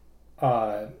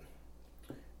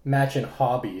matching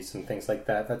hobbies and things like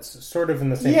that. That's sort of in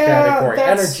the same category.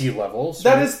 Energy levels.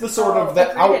 That is the sort of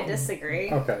that. I would disagree.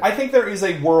 Okay. I think there is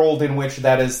a world in which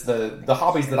that is the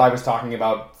hobbies that I was talking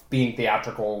about, being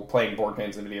theatrical, playing board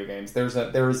games and video games.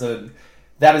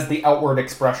 That is the outward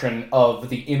expression of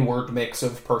the inward mix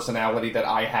of personality that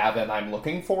I have and I'm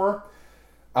looking for.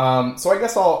 So I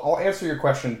guess I'll answer your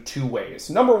question two ways.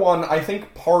 Number one, I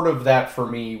think part of that for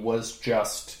me was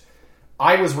just,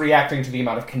 I was reacting to the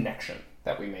amount of connection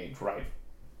that we made, right?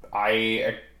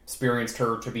 I experienced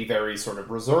her to be very sort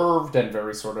of reserved and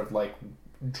very sort of like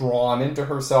drawn into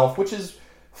herself, which is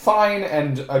fine.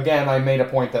 And again, I made a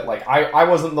point that like, I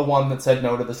wasn't the one that said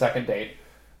no to the second date.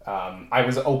 I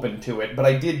was open to it, but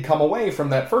I did come away from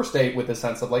that first date with a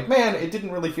sense of like, man, it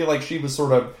didn't really feel like she was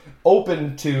sort of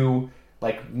open to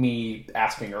like me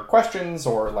asking her questions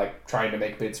or like trying to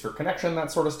make bids for connection,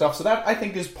 that sort of stuff. So that I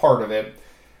think is part of it.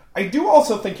 I do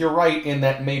also think you're right in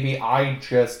that maybe I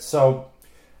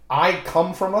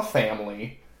come from a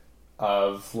family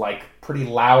of like pretty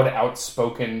loud,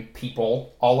 outspoken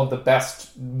people. All of the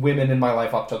best women in my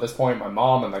life up to this point, my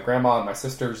mom and my grandma and my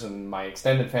sisters and my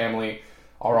extended family,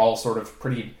 are all sort of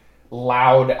pretty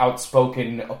loud,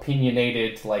 outspoken,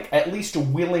 opinionated, like at least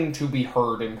willing to be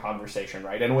heard in conversation,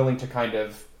 right? And willing to kind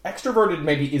of, extroverted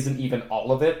maybe isn't even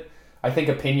all of it. I think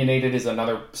opinionated is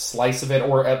another slice of it,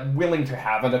 or willing to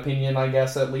have an opinion, I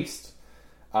guess, at least.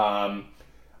 I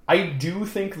do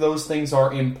think those things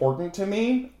are important to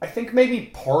me. I think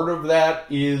maybe part of that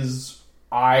is,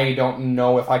 I don't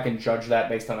know if I can judge that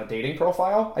based on a dating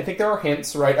profile. I think there are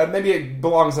hints, right? Maybe it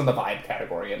belongs in the vibe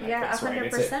category in that case, right?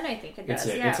 100% I think it does,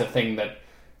 It's a thing that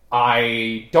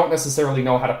I don't necessarily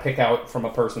know how to pick out from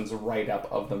a person's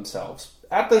write-up of themselves.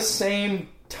 At the same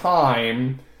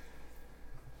time,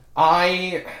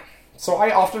 I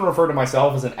often refer to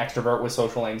myself as an extrovert with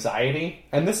social anxiety,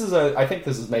 and I think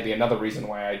this is maybe another reason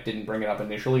why I didn't bring it up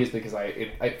initially, is because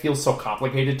it feels so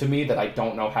complicated to me that I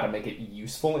don't know how to make it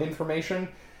useful information.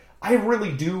 I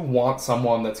really do want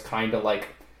someone that's kind of like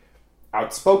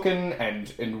outspoken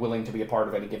and willing to be a part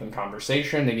of any given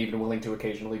conversation, and even willing to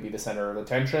occasionally be the center of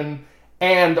attention.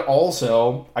 And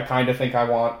also, I kind of think I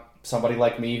want somebody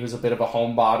like me who's a bit of a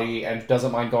homebody and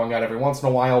doesn't mind going out every once in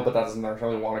a while, but doesn't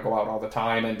necessarily want to go out all the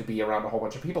time and to be around a whole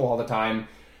bunch of people all the time.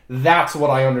 that's what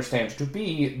I understand to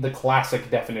be the classic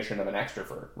definition of an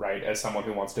extrovert, right? As someone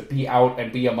who wants to be out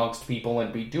and be amongst people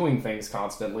and be doing things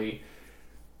constantly.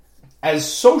 As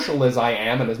social as I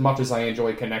am, and as much as I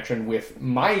enjoy connection with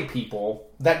my people,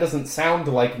 that doesn't sound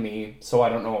like me, so I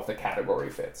don't know if the category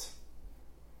fits.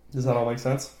 Does that all make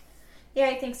sense? Yeah,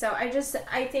 I think so. I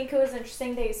think it was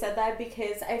interesting that you said that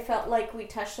because I felt like we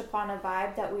touched upon a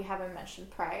vibe that we haven't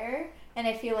mentioned prior, and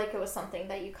I feel like it was something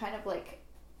that you kind of like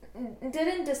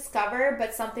didn't discover,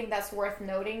 but something that's worth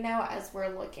noting now as we're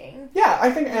looking. Yeah, I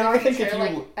think if you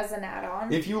like, as an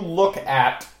add-on, if you look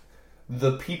at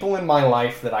the people in my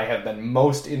life that I have been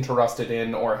most interested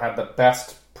in or had the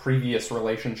best previous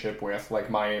relationship with, like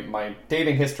my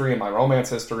dating history and my romance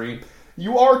history,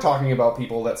 you are talking about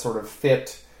people that sort of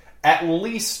fit, at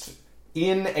least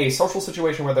in a social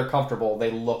situation where they're comfortable,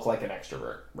 they look like an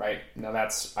extrovert, right? Now I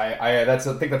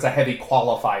think that's a heavy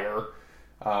qualifier.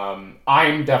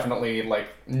 I'm definitely like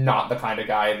not the kind of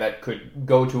guy that could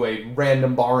go to a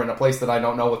random bar in a place that I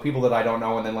don't know with people that I don't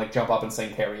know and then like jump up and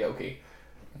sing karaoke.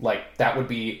 Like that would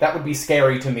be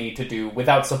scary to me to do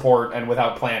without support and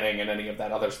without planning and any of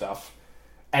that other stuff.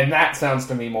 And that sounds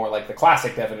to me more like the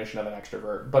classic definition of an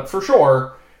extrovert. But for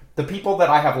sure, the people that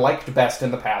I have liked best in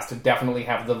the past definitely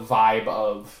have the vibe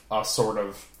of a sort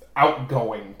of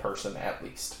outgoing person, at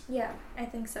least. Yeah, I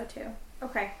think so too.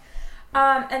 Okay.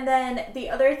 And then the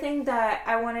other thing that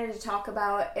I wanted to talk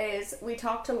about is we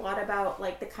talked a lot about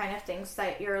like the kind of things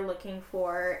that you're looking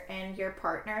for in your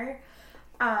partner.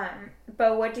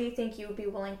 But what do you think you would be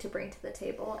willing to bring to the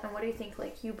table? And what do you think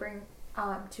like you bring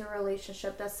to a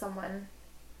relationship that someone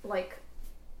like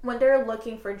when they're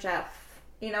looking for Jeff,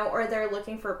 you know, or they're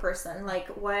looking for a person, like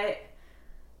what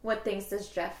things does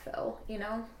Jeff fill, you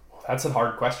know? That's a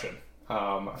hard question.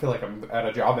 I feel like I'm at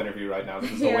a job interview right now.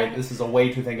 This is a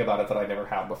way to think about it that I never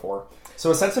had before.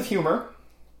 So a sense of humor.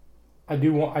 I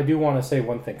do want to say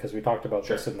one thing because we talked about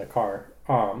this in the car.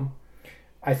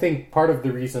 I think part of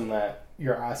the reason that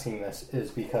you're asking this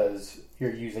is because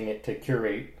you're using it to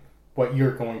curate what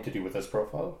you're going to do with this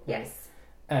profile. Right? Yes.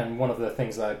 And one of the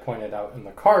things that I pointed out in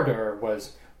the car to her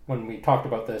was when we talked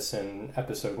about this in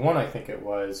episode 1, I think it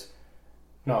was,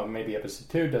 no, maybe episode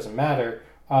 2, doesn't matter.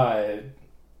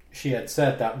 She had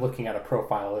said that looking at a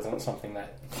profile isn't something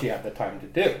that she had the time to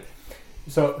do.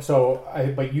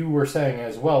 But you were saying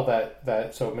as well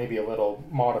that so maybe a little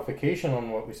modification on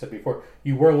what we said before.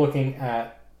 You were looking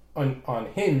at on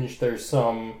Hinge. There's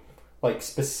some like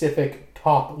specific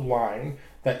top line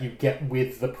that you get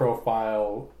with the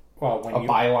profile. When a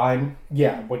byline.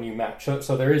 Yeah, when you match.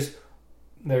 So there's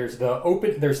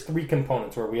 3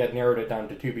 components where we had narrowed it down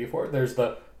to 2 before. There's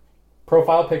the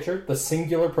profile picture, the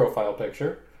singular profile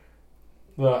picture.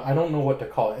 I don't know what to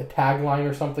call it, a tagline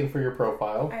or something for your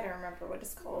profile. I don't remember what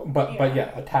it's called. But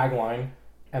yeah, a tagline,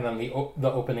 and then the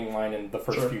opening line in the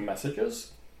first few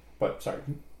messages. But sorry,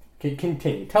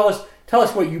 continue. Tell us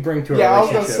what you bring to a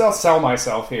relationship. I'll sell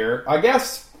myself here. I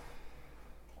guess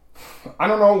I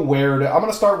don't know where to. I'm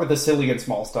going to start with the silly and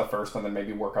small stuff first, and then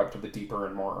maybe work up to the deeper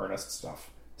and more earnest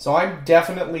stuff. So I'm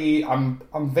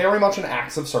very much an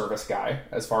acts of service guy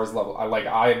as far as level.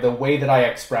 The way that I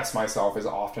express myself is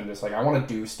often just like I want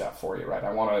to do stuff for you, right?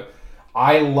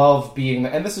 I love being,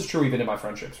 and this is true even in my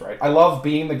friendships, right? I love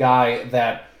being the guy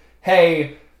that,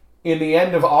 hey, in the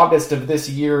end of August of this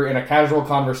year, in a casual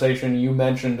conversation, you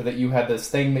mentioned that you had this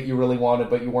thing that you really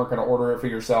wanted, but you weren't going to order it for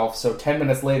yourself. So 10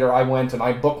 minutes later, I went and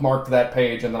I bookmarked that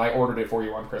page, and then I ordered it for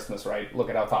you on Christmas, right?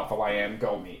 Look at how thoughtful I am.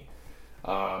 Go me.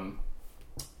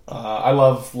 I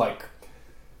love,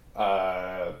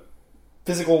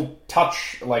 physical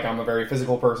touch. Like, I'm a very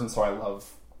physical person, so I love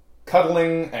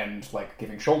cuddling and,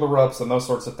 giving shoulder rubs and those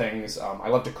sorts of things. I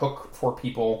love to cook for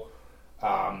people.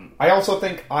 I also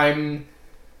think I'm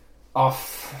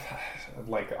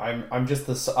just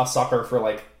a sucker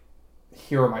for,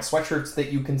 here are my sweatshirts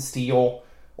that you can steal,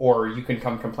 or you can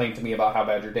come complain to me about how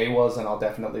bad your day was, and I'll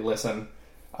definitely listen.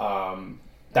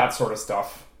 That sort of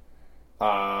stuff.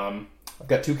 I've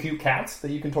got 2 cute cats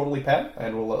that you can totally pet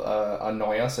and will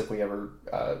annoy us if we ever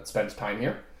spend time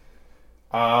here.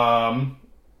 I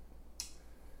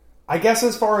guess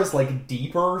as far as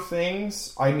deeper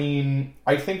things, I mean,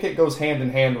 I think it goes hand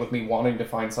in hand with me wanting to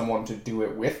find someone to do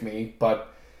it with me,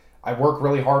 but I work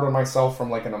really hard on myself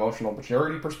from an emotional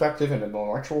maturity perspective and an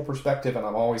intellectual perspective, and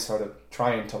I'm always sort of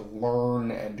trying to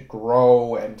learn and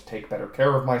grow and take better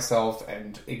care of myself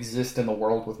and exist in the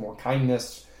world with more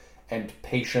kindness and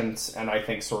patience, and I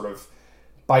think sort of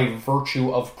by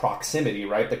virtue of proximity,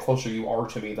 right? The closer you are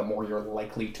to me, the more you're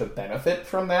likely to benefit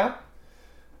from that.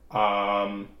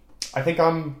 I think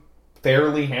I'm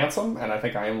fairly handsome, and I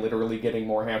think I am literally getting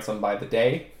more handsome by the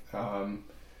day.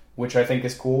 which I think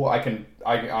is cool.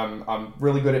 I'm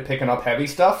really good at picking up heavy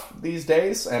stuff these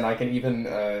days, and I can even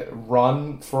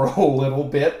run for a little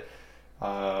bit.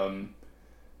 Now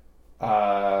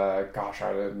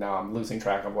I'm losing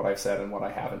track of what I've said and what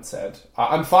I haven't said.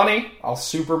 I'm funny. I'll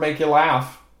super make you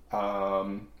laugh.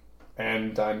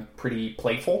 And I'm pretty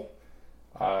playful.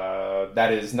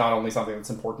 That is not only something that's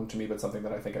important to me, but something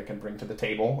that I think I can bring to the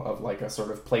table of like a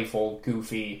sort of playful,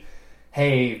 goofy,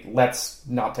 hey, let's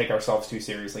not take ourselves too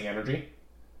seriously energy.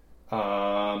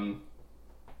 And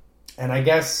I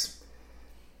guess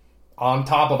on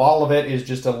top of all of it is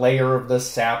just a layer of the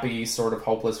sappy, sort of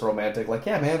hopeless romantic, like,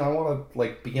 yeah, man, I want to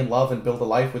like be in love and build a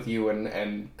life with you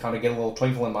and kind of get a little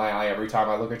twinkle in my eye every time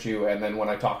I look at you. And then when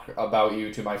I talk about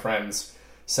you to my friends,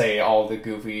 say all the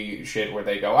goofy shit where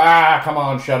they go, come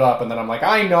on, shut up. And then I'm like,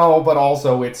 I know, but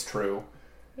also it's true.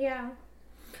 Yeah.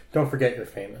 Don't forget you're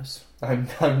famous. I'm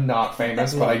not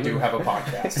famous, but I do have a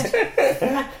podcast.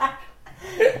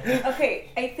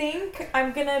 Okay, I think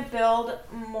I'm gonna build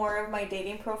more of my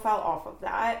dating profile off of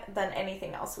that than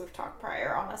anything else we've talked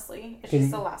prior, honestly. It's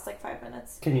just the last, 5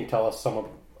 minutes. Can you tell us some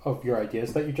of your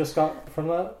ideas that you just got from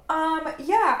that?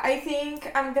 Yeah, I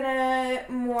think I'm gonna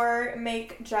more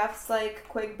make Jeff's,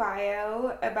 quick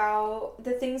bio about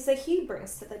the things that he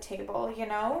brings to the table,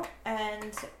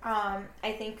 And,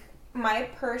 I think my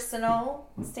personal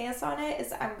stance on it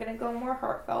is I'm gonna go more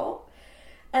heartfelt.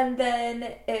 And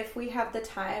then if we have the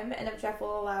time and if Jeff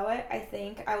will allow it, I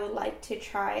think I would like to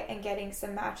try and getting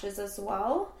some matches as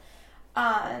well.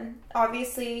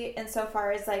 Obviously,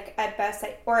 insofar as at best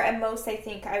or at most, I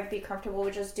think I would be comfortable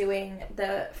with just doing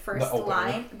the first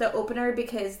line, the opener,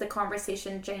 because the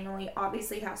conversation genuinely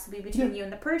obviously has to be between you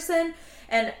and the person,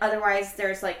 and otherwise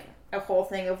there's a whole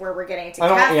thing of where we're getting into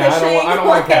catfishing. I don't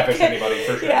want to catfish anybody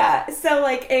for sure. Yeah, so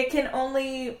it can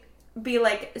only be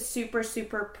super,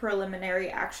 super preliminary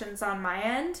actions on my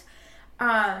end.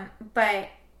 But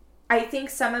I think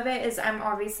some of it is I'm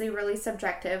obviously really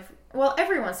subjective. Well,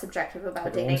 everyone's subjective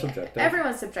about dating.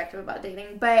 Everyone's subjective about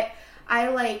dating, but I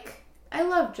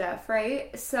love Jeff,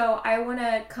 right? So I want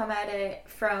to come at it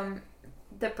from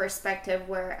the perspective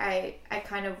where I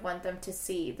kind of want them to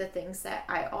see the things that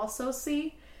I also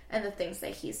see and the things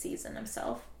that he sees in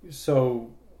himself. So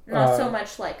not so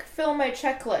much fill my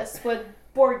checklist with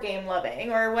board game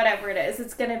loving or whatever it is.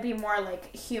 It's going to be more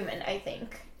human, I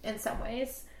think, in some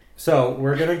ways. So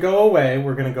we're going to go away.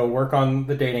 We're going to go work on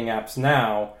the dating apps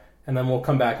now, and then we'll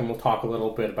come back and we'll talk a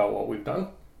little bit about what we've done.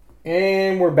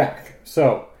 And we're back.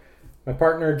 So my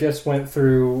partner just went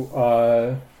through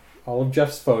all of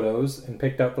Jeff's photos and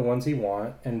picked out the ones he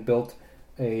wants and built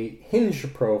a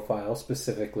Hinge profile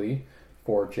specifically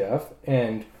for Jeff.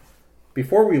 And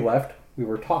before we left, we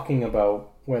were talking about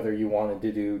whether you wanted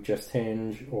to do just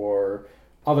Hinge or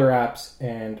other apps,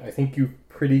 and I think you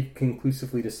pretty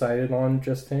conclusively decided on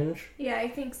just Hinge. Yeah, I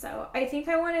think so. I think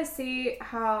I want to see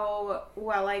how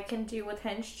well I can do with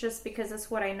Hinge just because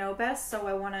it's what I know best, so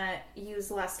I want to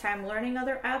use less time learning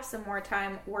other apps and more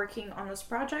time working on this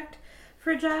project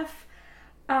for Jeff.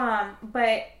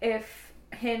 But if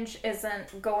Hinge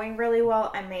isn't going really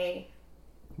well, I may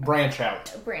branch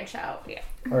out, yeah.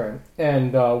 All right.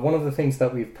 And one of the things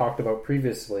that we've talked about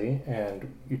previously,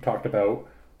 and you talked about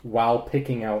while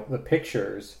picking out the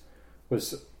pictures,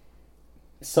 was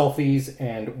selfies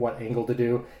and what angle to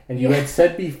do. And you had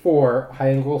said before,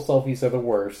 high-angle selfies are the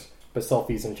worst, but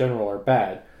selfies in general are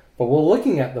bad. But while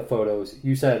looking at the photos,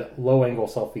 you said low-angle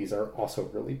selfies are also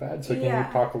really bad. So can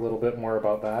you talk a little bit more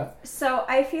about that? So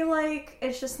I feel like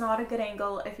it's just not a good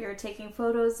angle if you're taking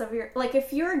photos of your...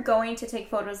 if you're going to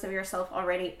take photos of yourself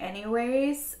already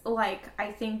anyways,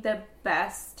 I think the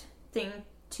best thing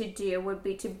to do would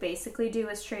be to basically do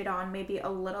a straight on, maybe a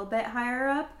little bit higher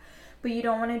up. But you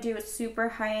don't want to do a super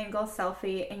high-angle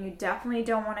selfie, and you definitely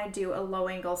don't want to do a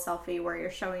low-angle selfie where you're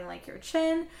showing, your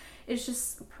chin. It's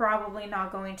just probably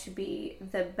not going to be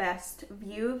the best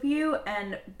view of you,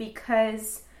 and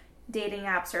because dating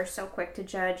apps are so quick to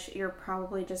judge, you're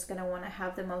probably just going to want to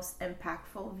have the most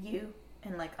impactful view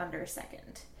in, under a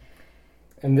second.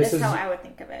 And this is how I would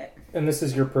think of it. And this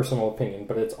is your personal opinion,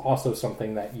 but it's also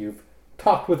something that you've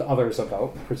talked with others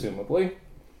about, presumably.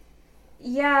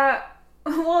 Yeah.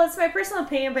 Well, it's my personal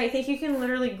opinion, but I think you can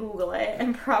literally Google it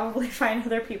and probably find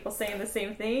other people saying the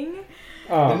same thing.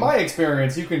 In my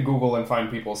experience, you can Google and find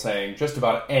people saying just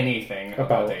about anything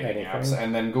about dating apps,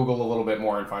 and then Google a little bit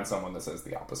more and find someone that says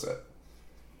the opposite.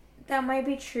 That might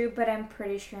be true, but I'm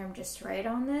pretty sure I'm just right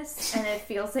on this, and it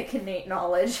feels like innate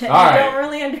knowledge, and I don't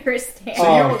really understand.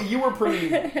 So you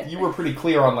were pretty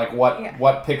clear on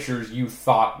what pictures you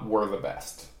thought were the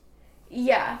best.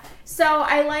 Yeah. So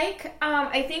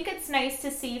I think it's nice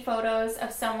to see photos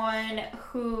of someone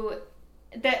who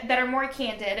that are more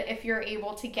candid, if you're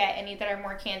able to get any that are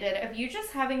more candid, of you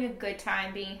just having a good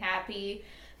time, being happy.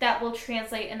 That will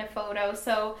translate in a photo.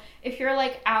 So if you're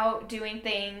like out doing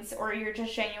things or you're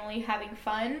just genuinely having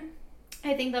fun,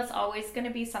 I think that's always going to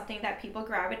be something that people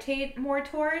gravitate more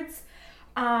towards.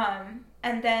 And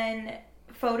then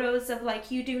photos of like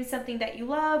you doing something that you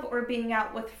love or being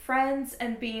out with friends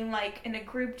and being like in a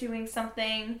group doing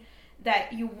something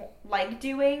that you like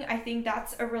doing, I think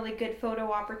that's a really good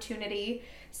photo opportunity.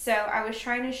 So I was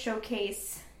trying to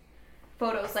showcase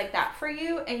photos like that for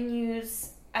you and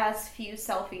use as few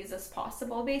selfies as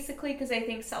possible, basically, because I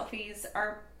think selfies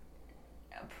are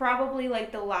probably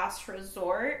like the last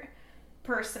resort,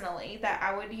 personally, that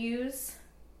I would use.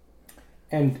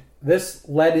 And this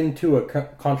led into a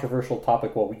controversial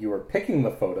topic while you were picking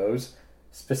the photos,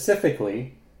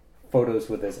 specifically photos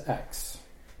with his ex.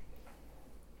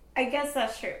 I guess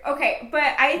that's true. Okay,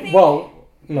 but I think... Well,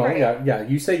 no, right. yeah,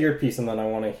 you say your piece and then I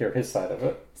want to hear his side of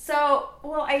it. So,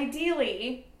 well,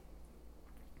 ideally,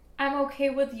 I'm okay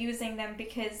with using them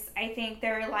because I think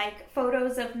they're like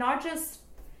photos of not just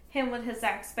him with his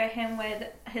ex, but him with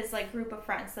his like group of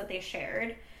friends that they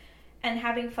shared and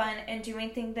having fun and doing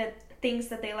things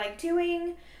that they like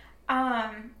doing.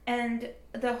 And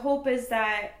the hope is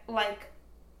that like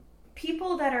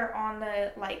people that are on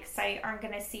the like site aren't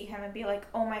going to see him and be like,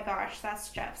 oh my gosh, that's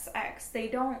Jeff's ex. They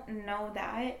don't know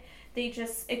that.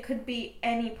 It could be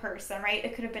any person, right?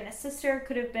 It could have been his sister, it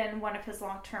could have been one of his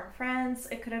long-term friends,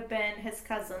 it could have been his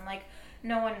cousin. Like,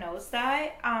 no one knows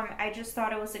that. I just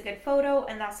thought it was a good photo,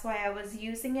 and that's why I was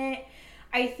using it.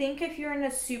 I think if you're in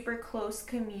a super close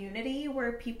community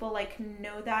where people, like,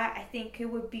 know that, I think it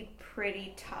would be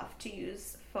pretty tough to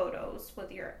use photos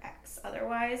with your ex.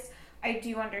 Otherwise, I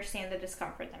do understand the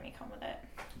discomfort that may come with it.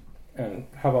 And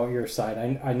how about your side?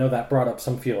 I know that brought up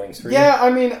some feelings for you. Yeah, I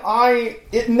mean,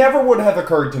 it never would have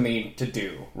occurred to me to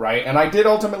do, right? And I did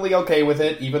ultimately okay with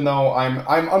it, even though I'm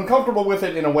uncomfortable with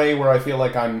it in a way where I feel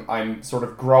like I'm sort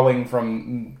of growing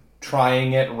from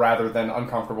trying it rather than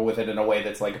uncomfortable with it in a way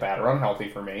that's like bad or unhealthy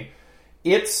for me.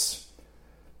 It's,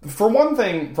 for one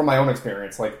thing, from my own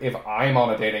experience, like if I'm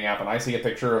on a dating app and I see a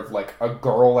picture of like a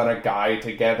girl and a guy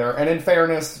together, and in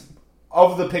fairness,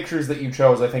 of the pictures that you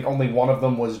chose, I think only one of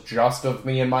them was just of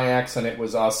me and my ex, and it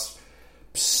was us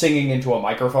singing into a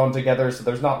microphone together. So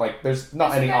there's not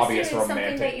any obvious romantic.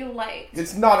 Something that you liked.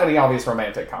 It's not any obvious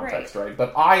romantic context, right?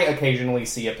 But I occasionally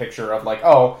see a picture of like,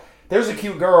 oh, there's a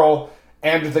cute girl,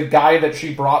 and the guy that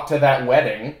she brought to that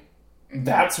wedding.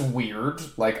 That's weird.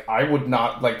 Like, I would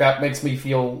not, like, that makes me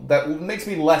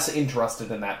less interested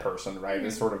in that person, right? Mm-hmm.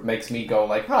 It sort of makes me go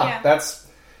like,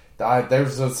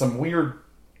 there's some weird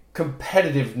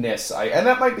competitiveness, and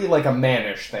that might be like a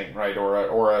mannish thing, right,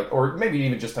 or maybe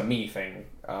even just a me thing.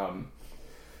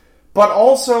 But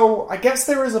also, I guess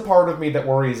there is a part of me that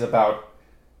worries about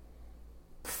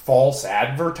false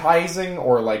advertising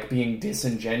or like being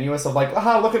disingenuous of like,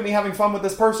 look at me having fun with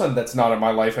this person that's not in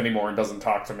my life anymore and doesn't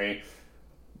talk to me.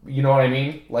 You know what I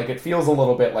mean? Like, it feels a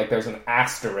little bit like there's an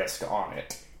asterisk on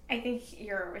it. I think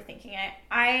you're overthinking it.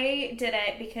 I did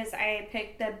it because I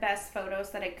picked the best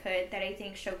photos that I could that I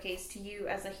think showcased you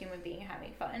as a human being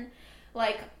having fun.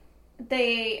 Like,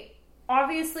 they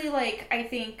obviously, like, I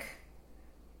think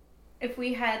if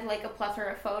we had like a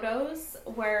plethora of photos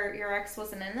where your ex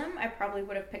wasn't in them, I probably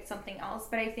would have picked something else.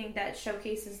 But I think that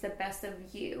showcases the best of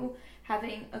you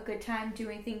having a good time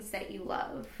doing things that you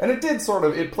love. And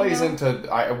it plays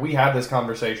into, we had this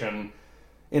conversation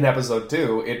in episode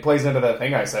 2, it plays into that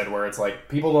thing I said where it's like,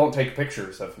 people don't take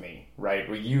pictures of me, right?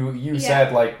 You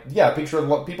said like,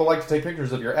 people like to take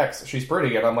pictures of your ex. She's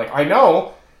pretty. And I'm like, I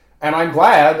know, and I'm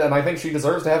glad, and I think she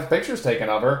deserves to have pictures taken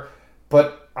of her,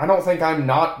 but I don't think I'm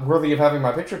not worthy of having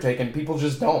my picture taken. People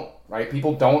just don't, right?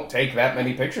 People don't take that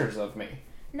many pictures of me.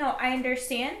 No, I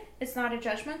understand. It's not a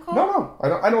judgment call. No,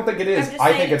 I don't think it is.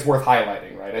 I think it's worth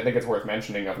highlighting, right? I think it's worth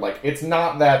mentioning of like, it's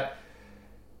not that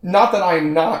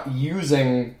I'm not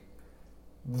using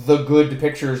the good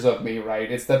pictures of me,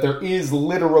 right? It's that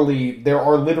there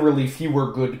are literally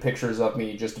fewer good pictures of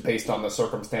me just based on the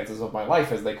circumstances of my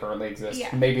life as they currently exist.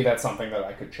 Yeah. Maybe that's something that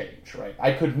I could change, right?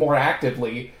 I could more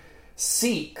actively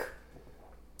seek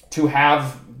to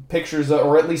have pictures,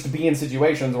 or at least be in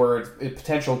situations where it's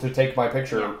potential to take my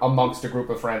picture amongst a group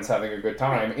of friends having a good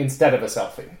time instead of a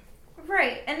selfie.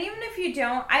 Right. And even if you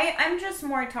don't, I'm just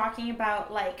more talking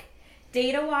about like,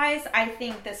 data-wise, I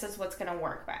think this is what's going to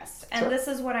work best. And this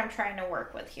is what I'm trying to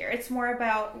work with here. It's more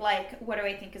about, like, what do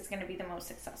I think is going to be the most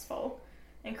successful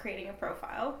in creating a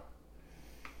profile.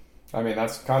 I mean,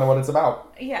 that's kind of what it's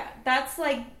about. Yeah, that's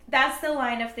the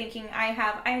line of thinking I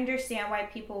have. I understand why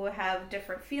people would have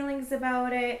different feelings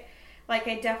about it. Like,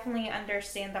 I definitely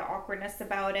understand the awkwardness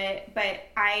about it, but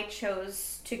I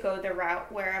chose to go the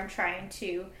route where I'm trying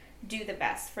to do the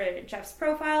best for Jeff's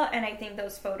profile, and I think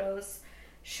those photos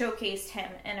showcased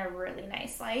him in a really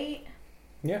nice light.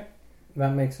 Yeah,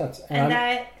 that makes sense. And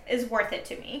that is worth it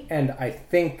to me. And I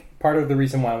think part of the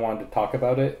reason why I wanted to talk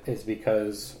about it is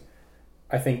because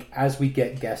I think as we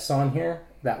get guests on here,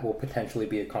 that will potentially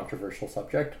be a controversial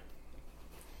subject.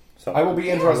 So I will be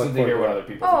interested to hear what other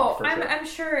people think, for sure. I'm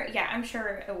sure. Yeah, I'm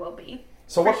sure it will be.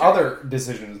 So, what other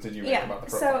decisions did you make about the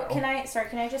profile? So,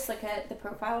 can I just look at the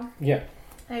profile? Yeah.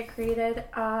 I created.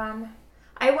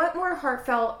 I went more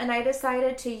heartfelt, and I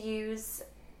decided to use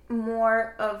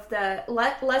more of the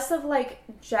less of like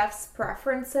Jeff's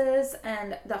preferences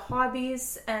and the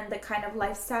hobbies and the kind of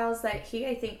lifestyles that he,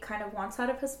 I think, kind of wants out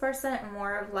of his person, and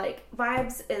more of like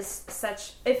vibes is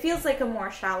such. It feels like a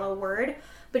more shallow word,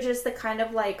 but just the kind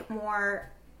of like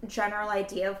more general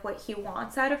idea of what he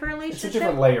wants out of a relationship. It's a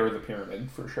different layer of the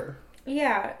pyramid, for sure.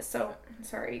 Yeah. So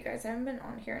sorry, you guys, I haven't been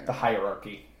on here in the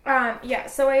hierarchy. Yeah.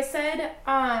 So I said.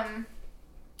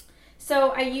 So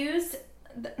I used.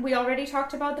 We already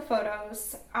talked about the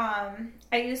photos. I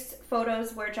used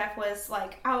photos where Jeff was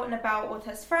like out and about with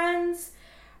his friends.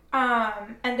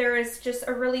 And there is just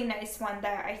a really nice one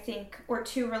that I think, or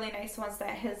two really nice ones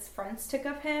that his friends took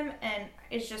of him. And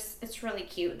it's really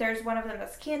cute. There's one of them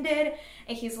that's candid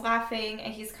and he's laughing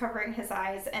and he's covering his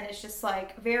eyes. And it's just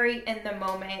like very in the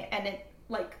moment and it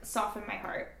like softened my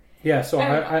heart. Yeah, so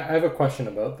I have a question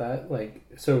about that. Like,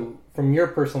 so from your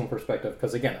personal perspective,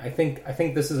 because again, I think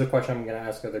this is a question I'm going to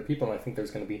ask other people, and I think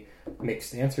there's going to be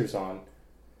mixed answers on.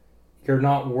 You're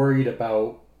not worried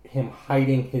about him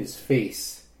hiding his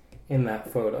face in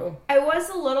that photo? I was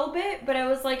a little bit, but I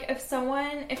was like, if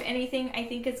anything, I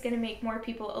think it's going to make more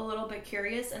people a little bit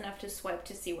curious enough to swipe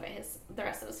to see what the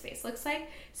rest of his face looks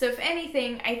like. So if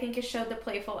anything, I think it showed the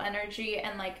playful energy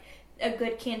and like a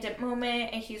good candid moment,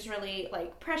 and he's really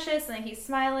like precious and he's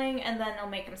smiling, and then they'll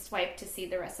make him swipe to see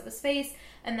the rest of his face,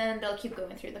 and then they'll keep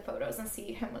going through the photos and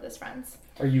see him with his friends.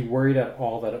 Are you worried at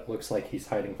all that it looks like he's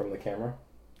hiding from the camera?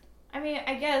 I mean,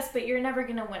 I guess, but you're never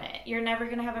gonna win it. You're never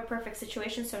gonna have a perfect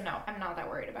situation, so no, I'm not that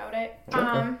worried about it.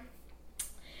 Okay.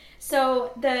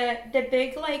 So the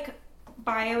big like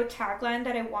bio tagline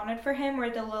that I wanted for him,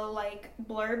 or the little like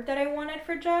blurb that I wanted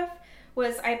for Jeff,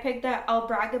 was I picked that I'll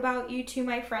brag about you to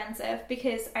my friends if,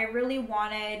 because I really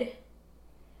wanted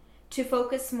to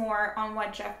focus more on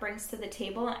what Jeff brings to the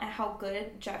table and how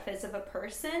good Jeff is of a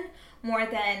person, more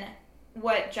than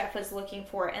what Jeff is looking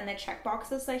for in the check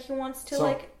boxes that he wants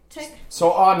to tick.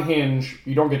 So on Hinge,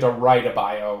 you don't get to write a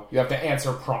bio. You have to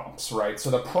answer prompts, right? So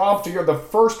the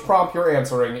first prompt you're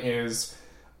answering is,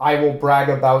 I will brag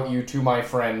about you to my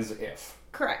friends if.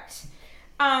 Correct.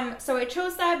 So I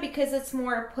chose that because it's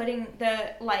more putting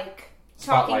the, like,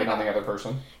 spotlight on the other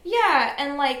person. Yeah,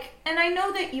 and I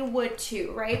know that you would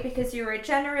too, right? Because you're a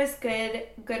generous,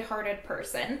 good-hearted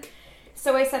person.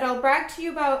 So I said, I'll brag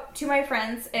to my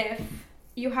friends if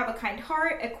you have a kind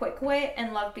heart, a quick wit,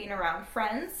 and love being around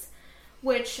friends,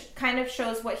 which kind of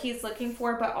shows what he's looking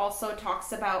for, but also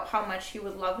talks about how much he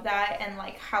would love that and,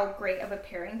 like, how great of a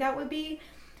pairing that would be.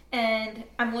 And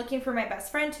I'm looking for my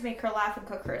best friend to make her laugh and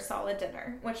cook her a solid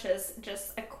dinner, which is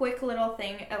just a quick little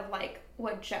thing of, like,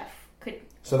 what Jeff could...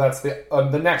 So that's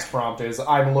the next prompt is,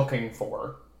 I'm looking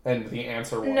for, and the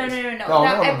answer was... No.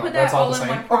 I put that all in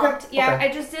one prompt. Okay. Yeah, okay.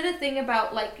 I just did a thing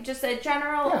about, like, just a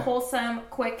general, wholesome,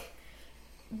 quick,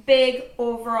 big,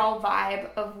 overall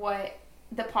vibe of what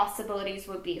the possibilities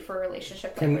would be for a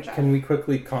relationship with Jeff. Can we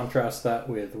quickly contrast that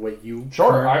with what you...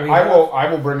 Sure, I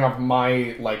will bring up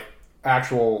my, like,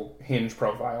 actual Hinge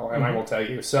profile, and I will tell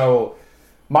you. So,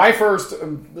 my first,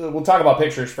 we'll talk about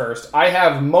pictures first. I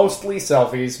have mostly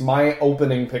selfies. My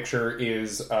opening picture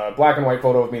is a black and white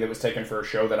photo of me that was taken for a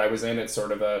show that I was in. It's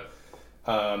sort of a,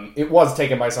 it was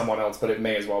taken by someone else, but it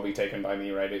may as well be taken by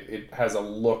me, right? It has a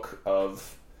look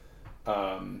of,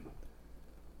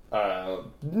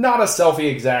 not a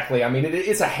selfie exactly. I mean,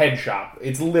 it's a headshot.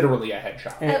 It's literally a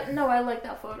headshot. No, I like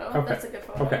that photo. Okay. That's a good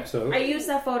photo. Okay, so... I used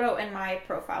that photo in my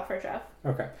profile for Jeff.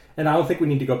 Okay. And I don't think we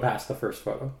need to go past the first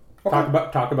photo. Okay.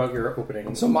 Talk about your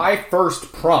opening. So my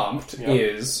first prompt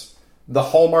is, the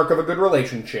hallmark of a good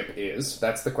relationship is,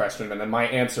 that's the question, and then my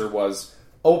answer was,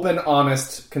 open,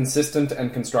 honest, consistent,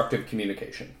 and constructive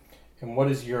communication. And what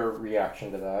is your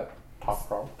reaction to that top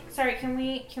prompt? Sorry, can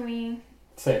we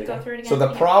say it go again? through it again? So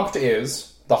the prompt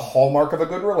is, the hallmark of a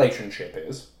good relationship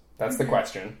is, that's the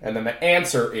question, and then the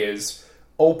answer is,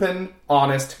 open,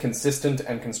 honest, consistent,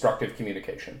 and constructive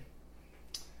communication.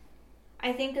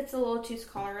 I think it's a little too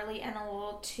scholarly and a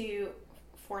little too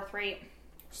forthright.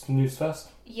 Snooze fest.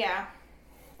 Yeah.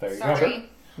 There you Sorry. go. Sure.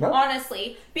 No.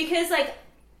 Honestly. Because, like,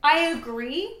 I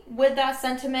agree with that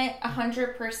sentiment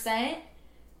 100%.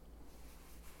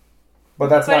 But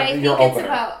that's But not I think your it's opener.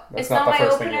 about... That's it's not not the my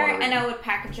first thing you opener, want to and read. I would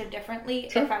package it differently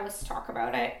Sure. if I was to talk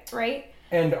about it, right?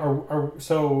 And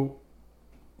so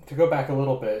to go back a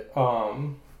little bit,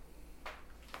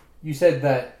 you said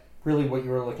that really what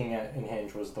you were looking at in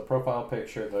Hinge was the profile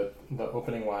picture, the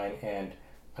opening line, and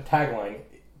a tagline.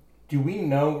 Do we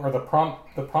know, or the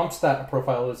prompts that a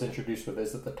profile is introduced with,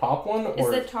 is it the top one? Or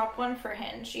Is the top one for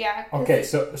Hinge, yeah. 'Cause- okay,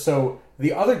 so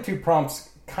the other two prompts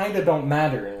kind of don't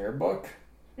matter in your book.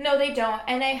 No, they don't.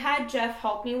 And I had Jeff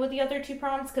help me with the other two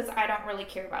prompts because I don't really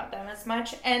care about them as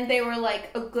much. And they were like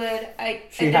a good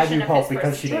She addition had you of help his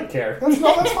because she person. didn't care.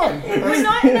 That's fine. But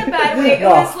not in a bad way. It No,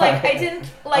 was like I didn't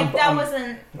like that I'm-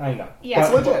 wasn't I know. Yeah.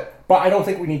 It's legit. But I don't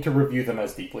think we need to review them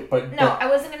as deeply. But no, I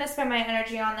wasn't gonna spend my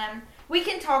energy on them. We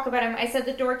can talk about them. I said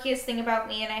the dorkiest thing about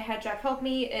me, and I had Jeff help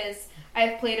me, is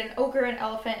I've played an ogre, an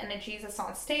elephant, and a Jesus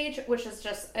on stage, which is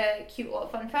just a cute little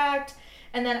fun fact.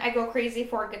 And then I go crazy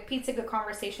for good pizza, good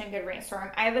conversation, good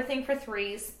brainstorm. I have a thing for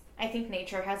threes. I think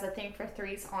nature has a thing for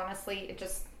threes, honestly. It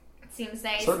just seems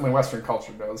nice. Certainly Western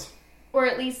culture does. Or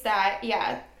at least that,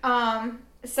 yeah.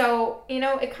 So, you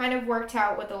know, it kind of worked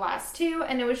out with the last two,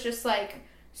 and it was just like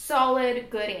solid,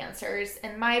 good answers.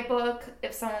 In my book,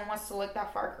 if someone wants to look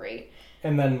that far, great.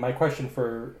 And then my question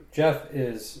for Jeff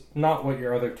is not what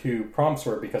your other two prompts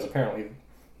were, because apparently,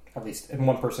 at least in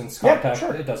one person's Yeah, contact,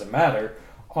 sure. it doesn't matter.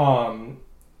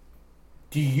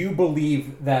 Do you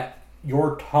believe that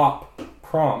your top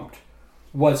prompt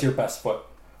was your best foot?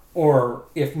 Or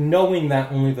if knowing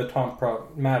that only the top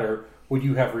prompt matter, would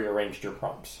you have rearranged your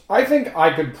prompts? I think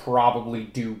I could probably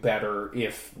do better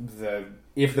if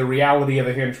the reality of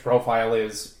a Hinge profile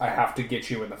is I have to get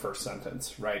you in the first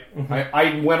sentence, right? Mm-hmm.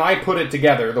 I when I put it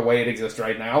together the way it exists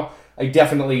right now, I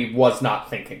definitely was not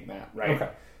thinking that, right? Okay.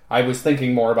 I was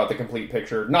thinking more about the complete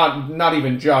picture, not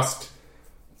even just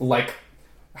like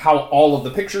how all of the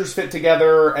pictures fit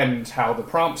together and how the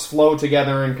prompts flow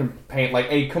together and can paint like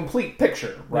a complete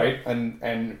picture, right?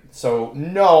 And so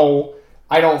no,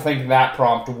 I don't think that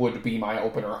prompt would be my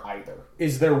opener either.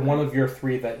 Is there one of your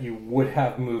three that you would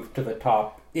have moved to the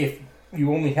top if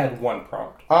you only had one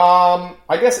prompt?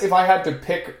 I guess if I had to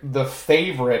pick the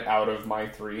favorite out of my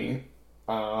three,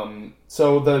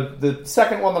 so the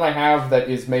second one that I have that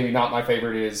is maybe not my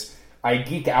favorite is I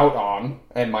geek out on,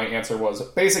 and my answer was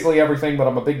basically everything, but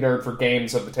I'm a big nerd for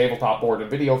games of the tabletop board and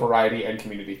video variety and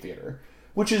community theater.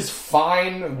 Which is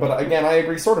fine, but again, I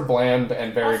agree, sort of bland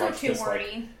and very Also much too just wordy.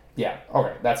 like... Yeah,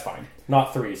 okay, that's fine.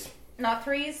 Not threes. Not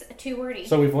threes, too wordy.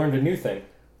 So we've learned a new thing,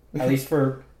 at least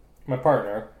for my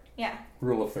partner, yeah.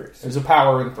 rule of threes. There's a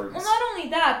power in threes. Well, not only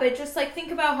that, but just like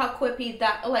think about how quippy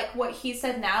that, like what he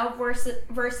said now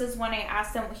versus when I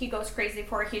asked him, he goes crazy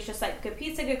for it. He's just like good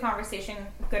pizza, good conversation,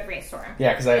 good brainstorm.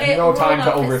 Yeah, because I have It no rolled time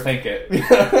to off his- overthink it.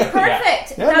 Perfect. Yeah,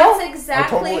 That's no,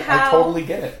 exactly I how totally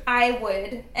get it. I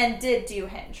would and did do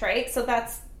Hinge, right? So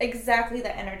that's exactly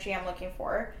the energy I'm looking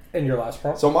for. And your last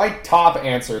prompt? So my top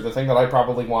answer, the thing that I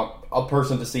probably want a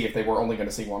person to see if they were only going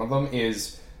to see one of them,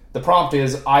 is the prompt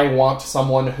is I want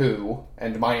someone who,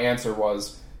 and my answer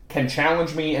was, can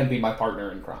challenge me and be my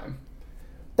partner in crime.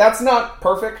 That's not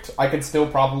perfect. I could still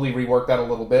probably rework that a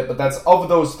little bit, but that's of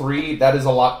those three, that is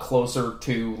a lot closer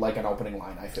to like an opening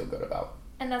line I feel good about.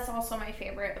 And that's also my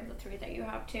favorite of the three that you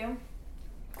have too.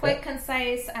 Quick,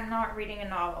 concise. I'm not reading a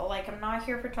novel. Like, I'm not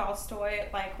here for Tolstoy.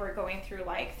 Like, we're going through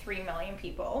like 3 million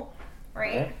people,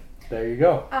 right? Okay. There you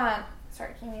go.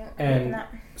 Sorry, can you And open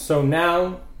that? so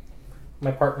now my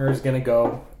partner is going to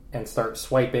go and start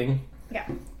swiping. Yeah.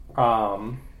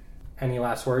 Any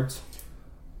last words?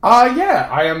 Yeah,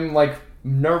 I am like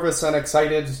nervous and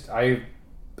excited.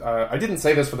 I didn't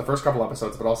say this for the first couple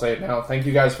episodes, but I'll say it now. Thank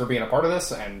you guys for being a part of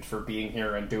this and for being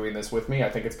here and doing this with me. I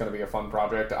think it's going to be a fun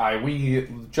project. I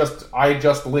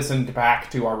just listened back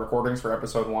to our recordings for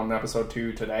episode 1 and episode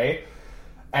 2 today,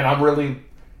 and I'm really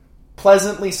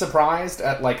pleasantly surprised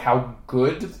at like how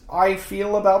good I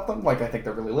feel about them. Like, I think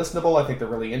they're really listenable. I think they're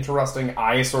really interesting.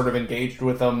 I sort of engaged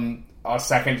with them a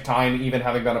second time, even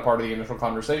having been a part of the initial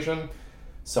conversation.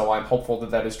 So I'm hopeful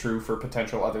that that is true for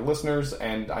potential other listeners,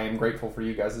 and I am grateful for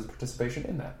you guys' participation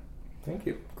in that. Thank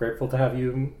you. Grateful to have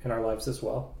you in our lives as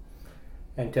well.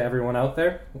 And to everyone out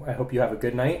there, I hope you have a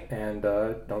good night, and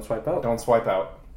don't swipe out. Don't swipe out.